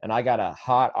psychosis and I got a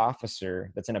hot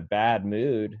officer that's in a bad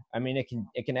mood, I mean, it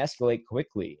can escalate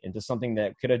quickly into something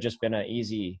that could have just been an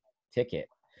easy ticket.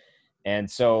 And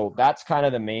so that's kind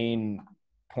of the main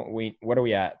point. What are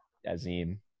we at,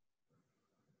 Azim?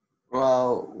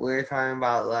 Well, we're talking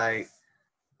about like.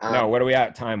 No, what are we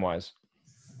at time-wise?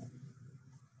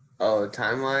 Oh,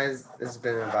 time-wise, it's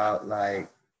been about like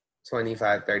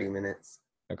 25, 30 minutes.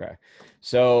 Okay.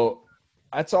 So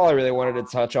that's all I really wanted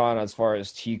to touch on as far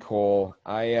as TCOLE.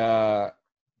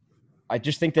 I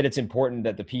just think that it's important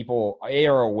that the people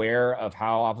are aware of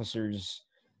how officers'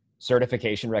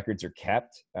 certification records are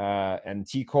kept. And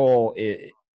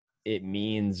TCOLE, it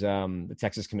means the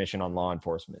Texas Commission on Law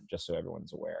Enforcement, just so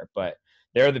everyone's aware. But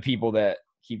they're the people that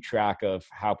keep track of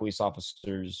how police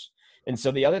officers. And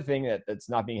so the other thing that's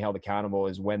not being held accountable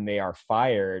is when they are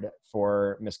fired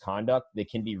for misconduct, they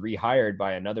can be rehired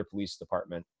by another police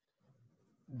department.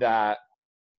 And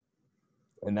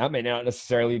that may not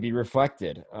necessarily be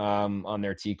reflected on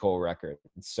their TCOLE record.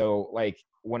 So like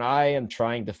when I am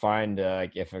trying to find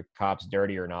like if a cop's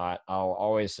dirty or not, I'll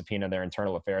always subpoena their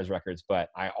internal affairs records, but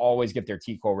I always get their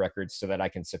TCOLE records so that I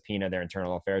can subpoena their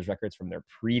internal affairs records from their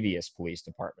previous police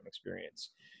department experience,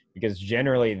 because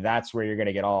generally that's where you're going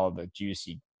to get all the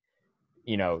juicy,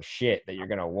 you know, shit that you're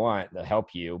going to want to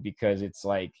help you, because it's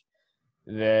like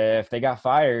if they got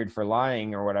fired for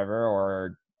lying or whatever,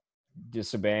 or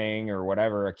disobeying or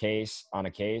whatever, a case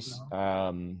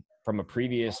from a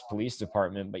previous police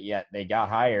department, but yet they got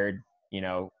hired, you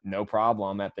know, no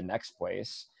problem at the next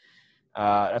place.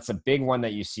 That's a big one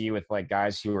that you see with like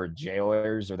guys who are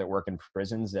jailers or that work in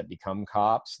prisons that become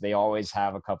cops. They always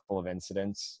have a couple of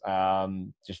incidents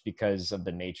just because of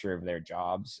the nature of their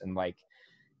jobs. And like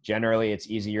generally it's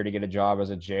easier to get a job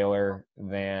as a jailer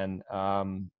than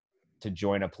to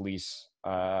join a police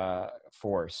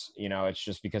force. You know, it's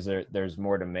just because there's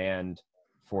more demand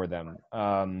for them.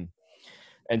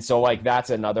 And so like that's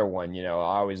another one, you know,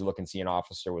 I always look and see an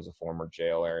officer was a former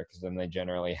jailer, because then they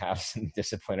generally have some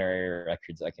disciplinary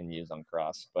records I can use on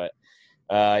cross. But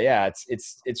yeah,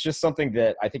 it's just something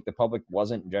that I think the public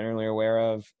wasn't generally aware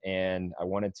of, and I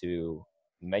wanted to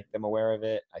make them aware of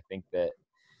it. I think that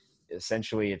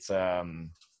essentially it's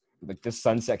like this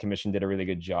Sunset Commission did a really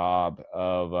good job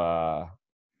of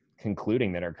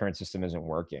concluding that our current system isn't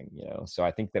working, you know. So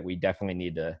I think that we definitely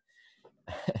need to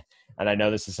and I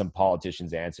know this is some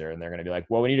politician's answer, and they're going to be like,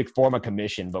 well, we need to form a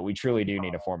commission, but we truly do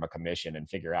need to form a commission and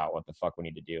figure out what the fuck we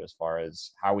need to do as far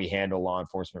as how we handle law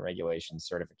enforcement regulations,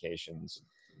 certifications,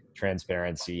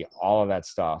 transparency, all of that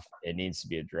stuff. It needs to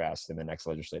be addressed in the next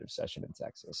legislative session in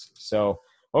Texas. So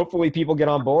hopefully people get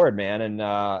on board, man.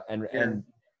 And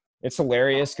it's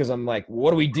hilarious because I'm like,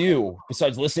 what do we do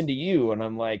besides listen to you? And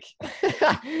I'm like,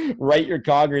 write your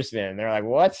congressman. And they're like,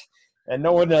 what? And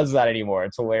no one does that anymore.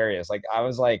 It's hilarious. Like I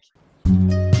was like,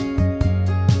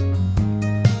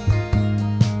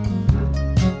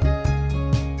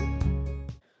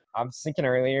 I was thinking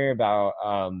earlier about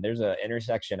there's an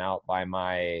intersection out by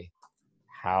my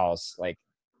house, like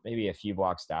maybe a few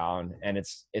blocks down, and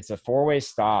it's a four-way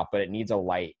stop, but it needs a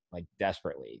light like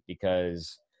desperately,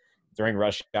 because during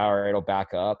rush hour it'll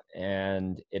back up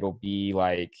and it'll be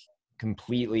like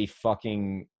completely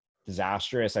fucking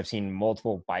disastrous. I've seen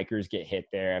multiple bikers get hit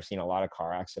there. I've seen a lot of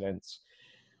car accidents.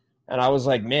 And I was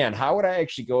like, man, how would I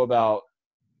actually go about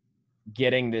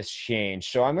getting this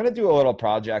changed? So I'm going to do a little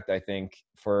project, I think,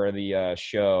 for the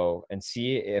show and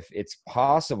see if it's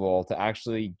possible to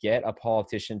actually get a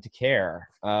politician to care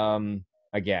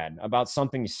again about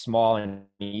something small and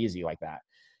easy like that.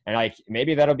 And like,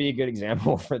 maybe that'll be a good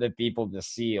example for the people to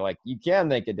see, like, you can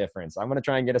make a difference. I'm going to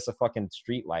try and get us a fucking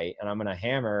street light, and I'm going to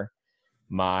hammer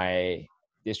my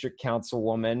district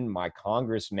councilwoman, my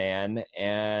congressman,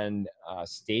 and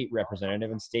state representative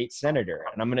and state senator.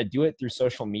 And I'm going to do it through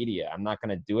social media. I'm not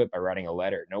going to do it by writing a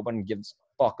letter. No one gives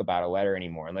a fuck about a letter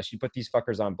anymore. Unless you put these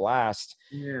fuckers on blast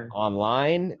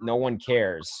online, no one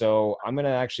cares. So I'm going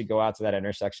to actually go out to that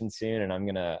intersection soon, and I'm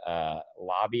going to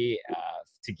lobby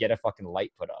to get a fucking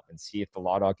light put up and see if the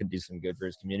Law Dog can do some good for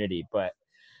his community. But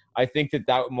I think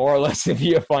that more or less would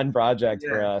be a fun project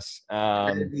for us.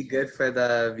 It'd be good for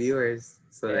the viewers.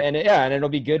 So and it'll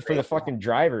be good for the fucking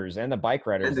drivers and the bike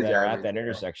riders that are at that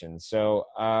intersection. So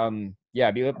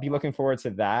be looking forward to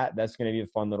that. That's going to be a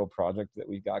fun little project that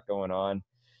we've got going on.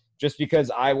 Just because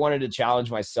I wanted to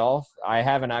challenge myself. I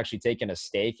haven't actually taken a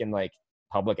stake in like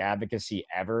public advocacy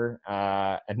ever,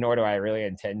 and nor do I really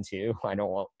intend to. I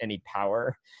don't want any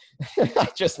power. I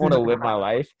just want to live my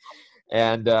life.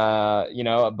 And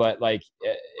but like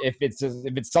if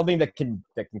it's something that can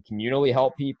communally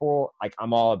help people, like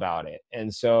I'm all about it.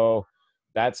 And so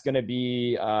that's going to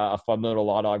be a fun little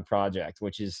Law Dog project,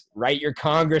 which is write your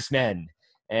congressman.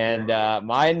 And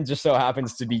mine just so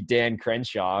happens to be Dan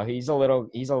Crenshaw. He's a little.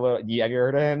 Have you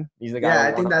heard of him? He's the guy. Yeah,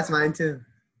 I think that's mine too.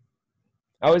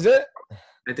 Oh, is it?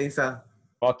 I think so.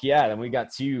 Fuck yeah! Then we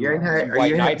got two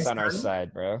white knights on our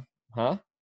side, bro. Huh?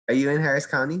 Are you in Harris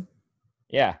County?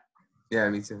 Yeah. Yeah,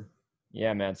 me too.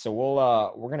 Yeah, man. So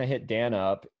we're gonna hit Dan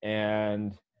up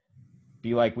and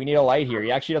be like, we need a light here.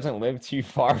 He actually doesn't live too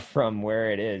far from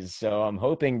where it is, so I'm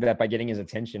hoping that by getting his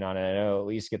attention on it, I'll at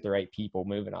least get the right people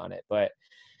moving on it. But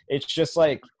it's just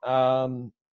like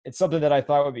it's something that I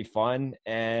thought would be fun,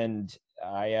 and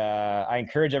I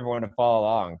encourage everyone to follow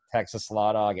along. Texas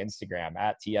Law Dog Instagram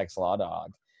 @TX Law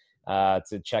Dog.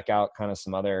 To check out kind of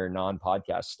some other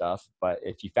non-podcast stuff. But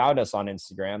if you found us on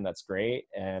Instagram, that's great.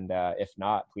 And if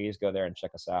not, please go there and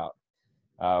check us out.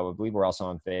 We believe we're also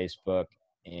on Facebook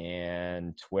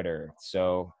and Twitter.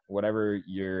 So whatever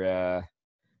your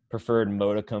preferred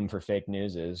modicum for fake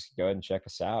news is, go ahead and check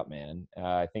us out, man.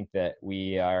 I think that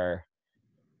we are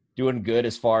doing good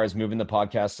as far as moving the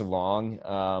podcast along.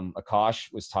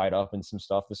 Akash was tied up in some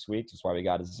stuff this week. That's why we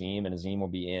got Azim, and Azim will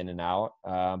be in and out.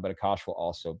 But Akash will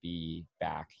also be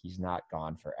back. He's not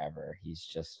gone forever. He's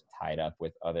just tied up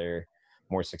with other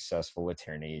more successful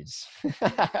attorneys.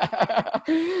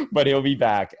 But he'll be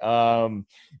back. So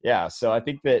I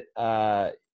think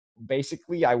that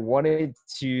basically I wanted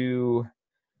to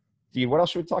 – dude, what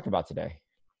else should we talk about today?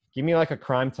 Give me like a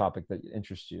crime topic that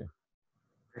interests you.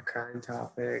 A crime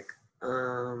topic.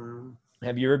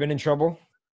 Have you ever been in trouble?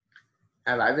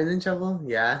 Have I been in trouble?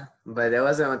 Yeah, but it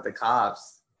wasn't with the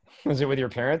cops. Was it with your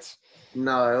parents?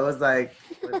 No, it was like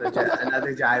with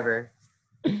another driver.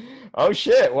 Oh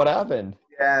shit! What happened?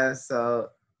 Yeah. So,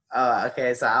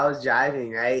 okay. So I was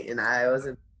driving, right, and I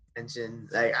wasn't paying attention.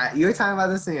 Like you were talking about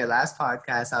this in your last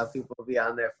podcast, how people be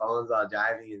on their phones while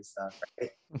driving and stuff,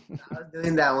 right? I was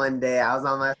doing that one day. I was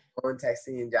on my phone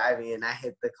texting and driving, and I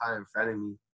hit the car in front of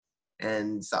me.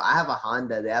 And so I have a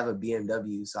Honda. They have a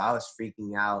BMW. So I was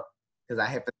freaking out because I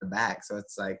hit from the back. So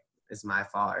it's like, it's my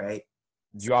fault, right?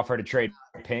 Did you offer to trade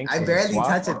pinks? I barely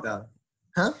touch it, though.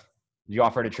 Huh? Did you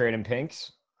offer to trade in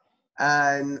pinks?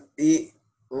 What'd you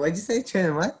say? Trade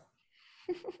in what?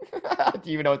 Do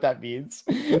you even know what that means?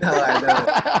 No, I don't.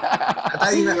 I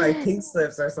thought you meant like pink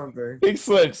slips or something. Pink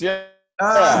slips, yeah.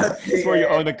 That's where you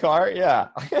own the car? Yeah.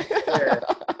 Yeah.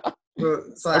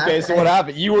 So what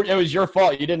happened? It was your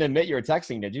fault. You didn't admit you were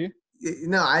texting, did you?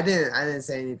 No, I didn't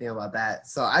say anything about that.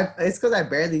 So it's because I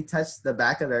barely touched the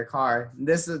back of their car.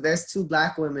 There's two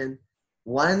black women.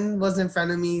 One was in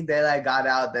front of me. They like got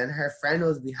out. Then her friend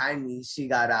was behind me. She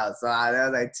got out. So there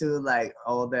was like two like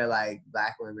older like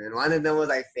black women. One of them was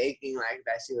like faking like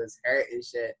that she was hurt and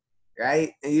shit,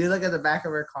 right? And you look at the back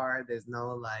of her car. There's no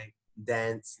like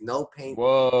dents, no paint.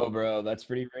 Whoa, bro, that's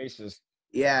pretty racist.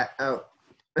 Yeah. Oh.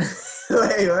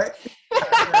 Wait, what?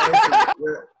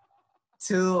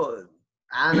 Two.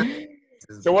 I don't know.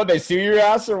 So what? They sue your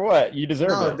ass or what? You deserve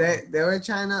it. No, they were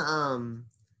trying to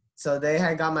So they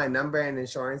had got my number and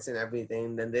insurance and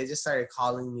everything. Then they just started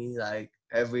calling me like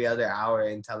every other hour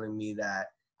and telling me that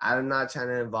I'm not trying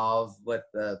to involve with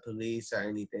the police or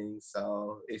anything.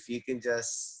 So if you can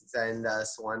just send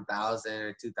us $1,000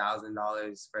 or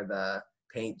 $2,000 for the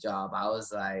paint job, I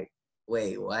was like,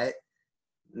 wait, what?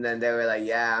 And then they were like,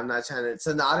 yeah, I'm not trying to.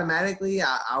 So automatically,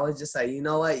 I was just like, you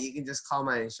know what? You can just call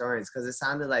my insurance because it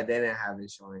sounded like they didn't have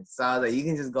insurance. So I was like, you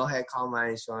can just go ahead, call my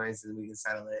insurance, and we can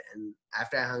settle it. And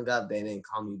after I hung up, they didn't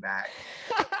call me back.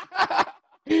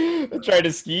 They tried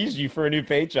to squeeze you for a new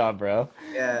paint job, bro.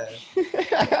 Yeah.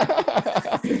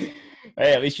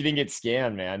 Hey, at least you didn't get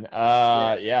scammed, man.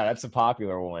 Yeah, that's a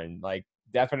popular one. Like,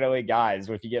 definitely, guys,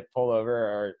 if you get pulled over,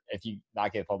 or if you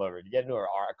not get pulled over, if you get into a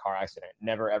car accident,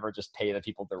 never ever just pay the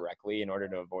people directly in order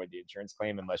to avoid the insurance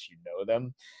claim unless you know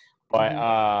them.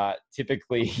 But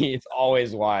typically, it's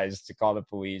always wise to call the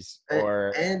police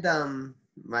or. And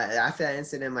after that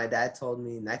incident, my dad told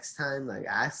me next time, like,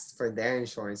 ask for their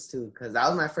insurance too, because that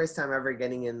was my first time ever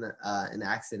getting in an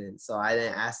accident. So I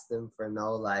didn't ask them for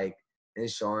no like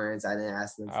insurance. I didn't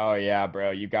ask them. Oh yeah,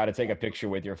 bro. You got to take a picture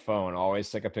with your phone. Always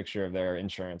take a picture of their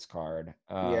insurance card.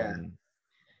 And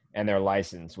their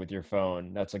license with your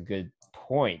phone. That's a good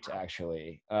point,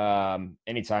 actually.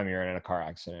 Anytime you're in a car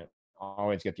accident,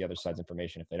 always get the other side's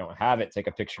information. If they don't have it, take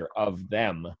a picture of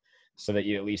them so that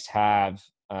you at least have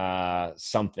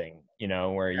something,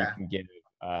 where you can give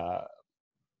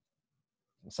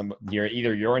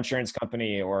either your insurance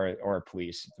company or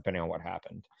police, depending on what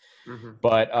happened.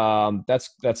 But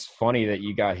that's funny that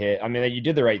you got hit. I mean, you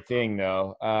did the right thing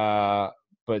though.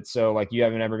 But so like you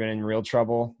haven't ever been in real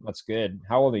trouble. That's good.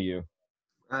 How old are you?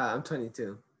 I'm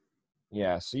 22.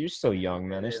 Yeah, so you're still young,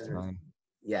 man. There's time.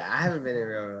 Yeah, I haven't been in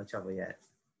real trouble yet.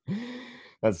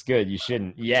 That's good. You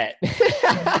shouldn't yet.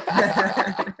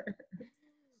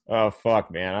 Oh,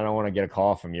 fuck, man. I don't want to get a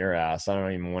call from your ass. I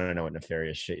don't even want to know what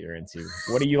nefarious shit you're into.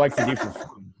 What do you like to do for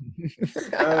fun?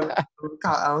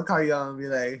 I'll call you and be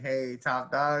like, hey,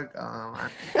 Top Dog.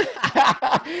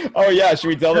 Oh, yeah. Should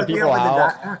we tell the people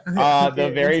how the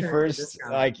very first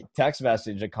text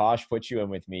message Akash put you in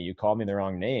with me, you called me the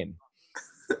wrong name.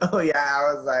 Oh, yeah.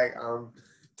 I was like,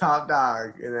 Top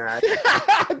Dog. And then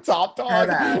Top Dog?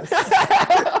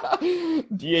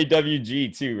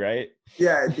 DAWG too, right?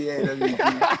 Yeah,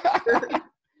 DAWG.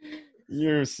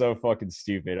 You're so fucking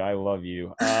stupid. I love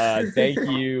you. Thank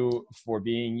you for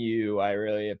being you. I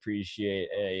really appreciate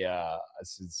a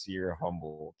sincere,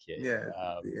 humble kid. Yeah,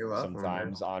 you're welcome,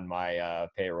 sometimes man. On my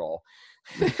payroll.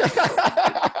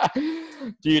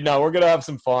 Dude, no, we're gonna have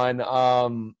some fun.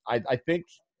 I think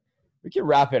we can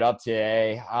wrap it up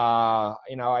today.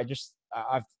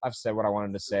 I've said what I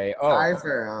wanted to say. Oh, sorry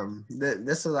for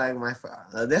this was like my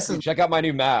Dude, check out my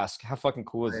new mask. How fucking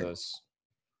cool is this?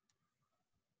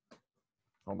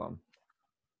 Hold on.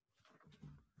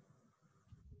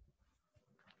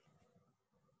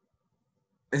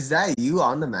 Is that you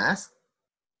on the mask?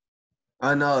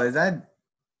 Oh no, is that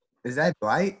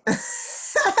Dwight?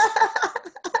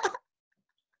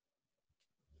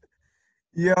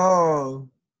 Yo.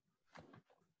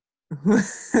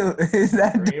 Is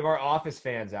that three of our Office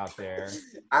fans out there?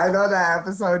 I know that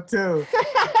episode too.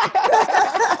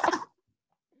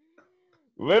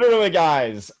 Literally,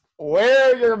 guys,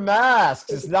 wear your masks.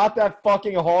 It's not that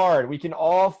fucking hard. We can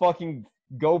all fucking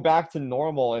go back to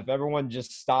normal if everyone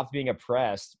just stopped being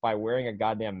oppressed by wearing a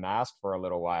goddamn mask for a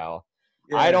little while.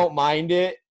 Yeah. I don't mind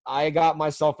it. I got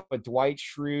myself a Dwight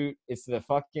Schrute. It's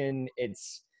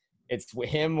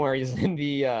him where he's in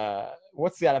the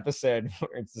what's that episode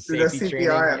where it's the safety training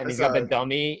and he's got the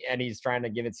dummy and he's trying to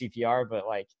give it CPR, but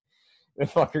like the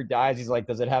fucker dies. He's like,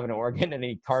 does it have an organ? And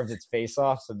he carves its face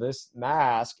off. So this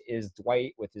mask is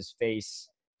Dwight with his face,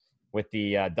 with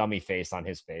the dummy face on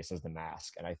his face as the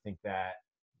mask. And I think that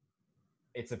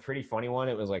it's a pretty funny one.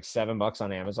 It was like $7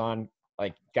 on Amazon.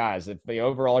 Like, guys, the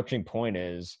overarching point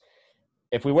is,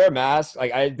 if we wear masks,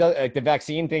 like the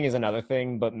vaccine thing is another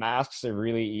thing, but masks are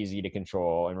really easy to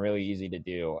control and really easy to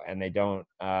do. And they don't,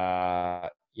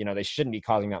 they shouldn't be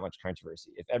causing that much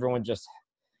controversy. If everyone just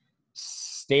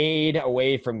stayed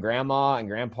away from grandma and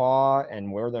grandpa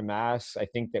and wear their masks, I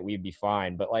think that we'd be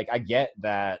fine. But like, I get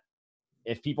that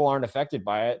if people aren't affected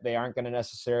by it, they aren't going to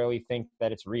necessarily think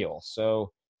that it's real.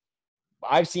 So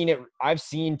I've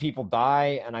seen people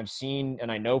die, and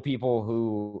I know people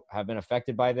who have been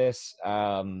affected by this.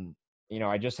 I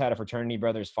just had a fraternity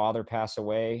brother's father pass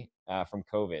away from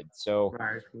COVID. So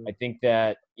I think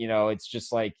that, it's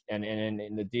just like, and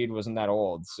the dude wasn't that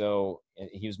old. So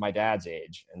he was my dad's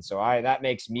age. And so that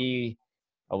makes me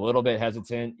a little bit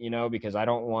hesitant, because I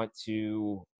don't want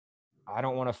to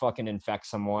fucking infect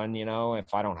someone,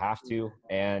 if I don't have to.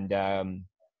 And,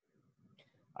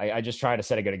 I just try to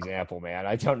set a good example, man.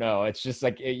 I don't know. It's just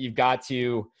like, you've got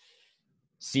to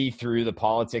see through the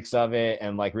politics of it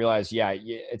and like realize,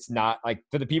 it's not like,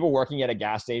 for the people working at a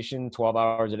gas station 12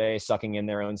 hours a day, sucking in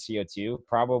their own CO2,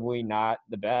 probably not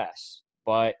the best.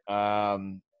 But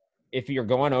if you're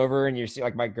going over and you see,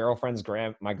 like my girlfriend's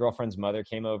mother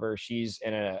came over, she's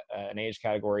in an age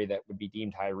category that would be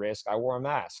deemed high risk. I wore a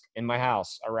mask in my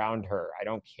house around her. I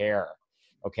don't care.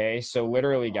 Okay. So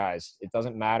literally, guys, it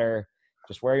doesn't matter.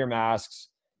 Just wear your masks.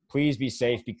 please be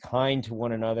safe, be kind to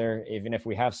one another. Even if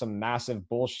we have some massive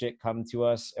bullshit come to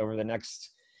us over the next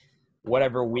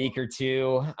whatever week or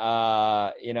two,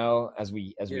 you know, as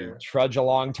we trudge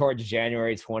along towards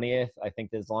January 20th, I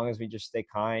think that as long as we just stay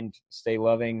kind, stay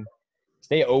loving,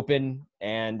 stay open,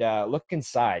 and look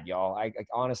inside, y'all. I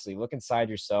honestly, look inside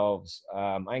yourselves.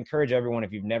 I encourage everyone,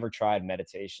 if you've never tried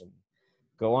meditation,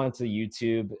 go onto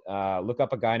YouTube, look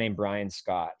up a guy named Brian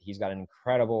Scott. He's got an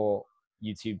incredible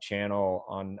YouTube channel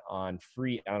on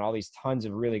all these tons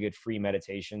of really good free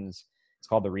meditations. It's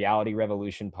called the Reality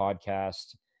Revolution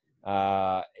Podcast.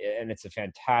 And it's a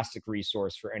fantastic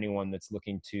resource for anyone that's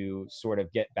looking to sort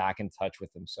of get back in touch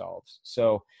with themselves.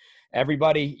 So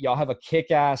everybody, y'all have a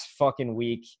kick-ass fucking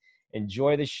week.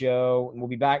 Enjoy the show. We'll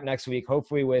be back next week,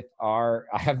 hopefully with I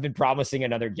have been promising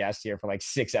another guest here for like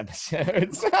 6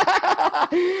 episodes,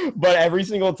 but every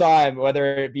single time,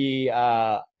 whether it be,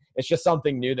 it's just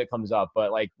something new that comes up.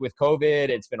 But like with COVID,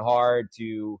 it's been hard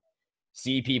to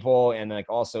see people and like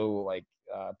also like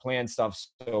plan stuff.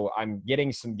 So I'm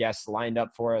getting some guests lined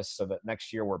up for us so that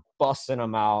next year we're busting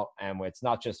them out and it's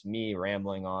not just me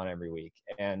rambling on every week.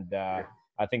 And I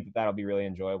think that that'll be really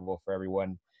enjoyable for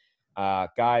everyone.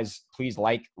 Guys, please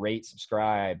like, rate,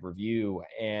 subscribe, review,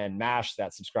 and mash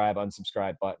that subscribe,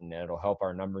 unsubscribe button. And it'll help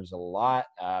our numbers a lot.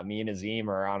 Me and Azim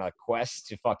are on a quest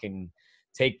to fucking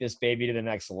take this baby to the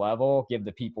next level, give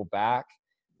the people back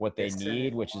what they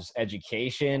need, which is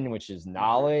education, which is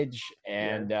knowledge,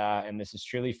 and this is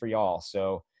truly for y'all.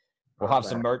 So we'll have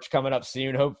some merch coming up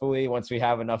soon, hopefully, once we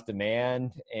have enough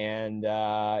demand. And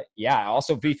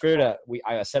also be sure to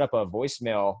I set up a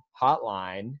voicemail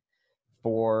hotline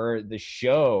for the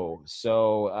show.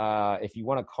 So if you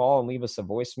want to call and leave us a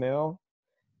voicemail,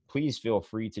 please feel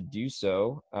free to do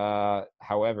so.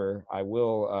 However, I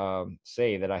will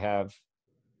say that I have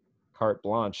carte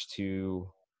blanche to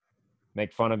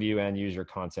make fun of you and use your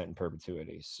content in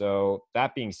perpetuity. So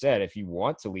that being said, if you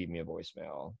want to leave me a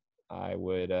voicemail, I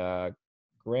would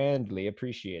grandly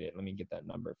appreciate it. Let me get that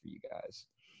number for you guys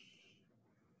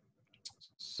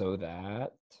so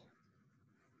that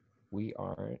we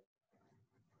aren't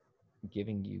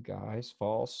giving you guys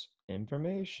false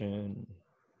information.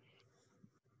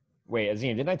 Wait,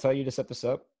 Azim, didn't I tell you to set this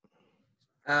up?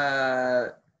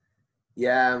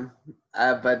 Yeah,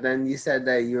 but then you said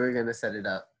that you were gonna set it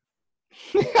up.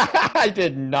 I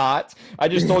did not. I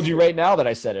just told you right now that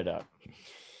I set it up.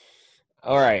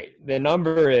 All right. The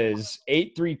number is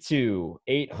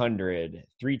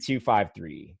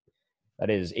 832-800-3253. That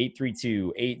is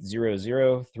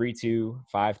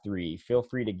 832-800-3253. Feel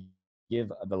free to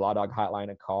give the Law Dog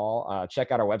hotline a call.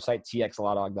 Check out our website,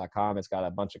 txlawdog.com. It's got a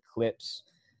bunch of clips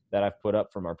that I've put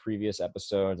up from our previous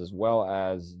episodes, as well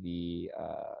as the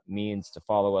means to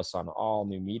follow us on all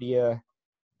new media,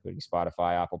 including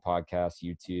Spotify, Apple Podcasts,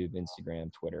 YouTube,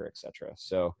 Instagram, Twitter, etc.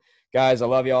 So, guys, I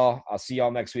love y'all. I'll see y'all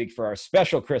next week for our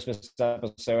special Christmas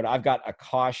episode. I've got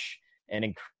Akash, an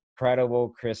incredible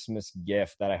Christmas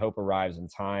gift that I hope arrives in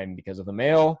time because of the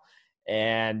mail.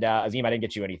 And Azim, I didn't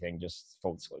get you anything, just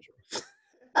full disclosure.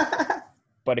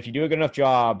 But if you do a good enough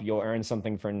job, you'll earn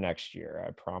something for next year.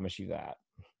 I promise you that.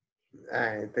 All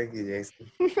right. Thank you, Jason.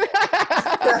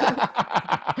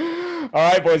 All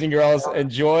right, boys and girls,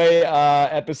 enjoy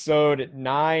episode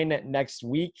 9 next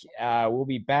week. We'll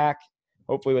be back,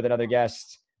 hopefully with another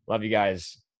guest. Love you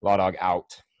guys. Law Dog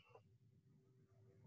out.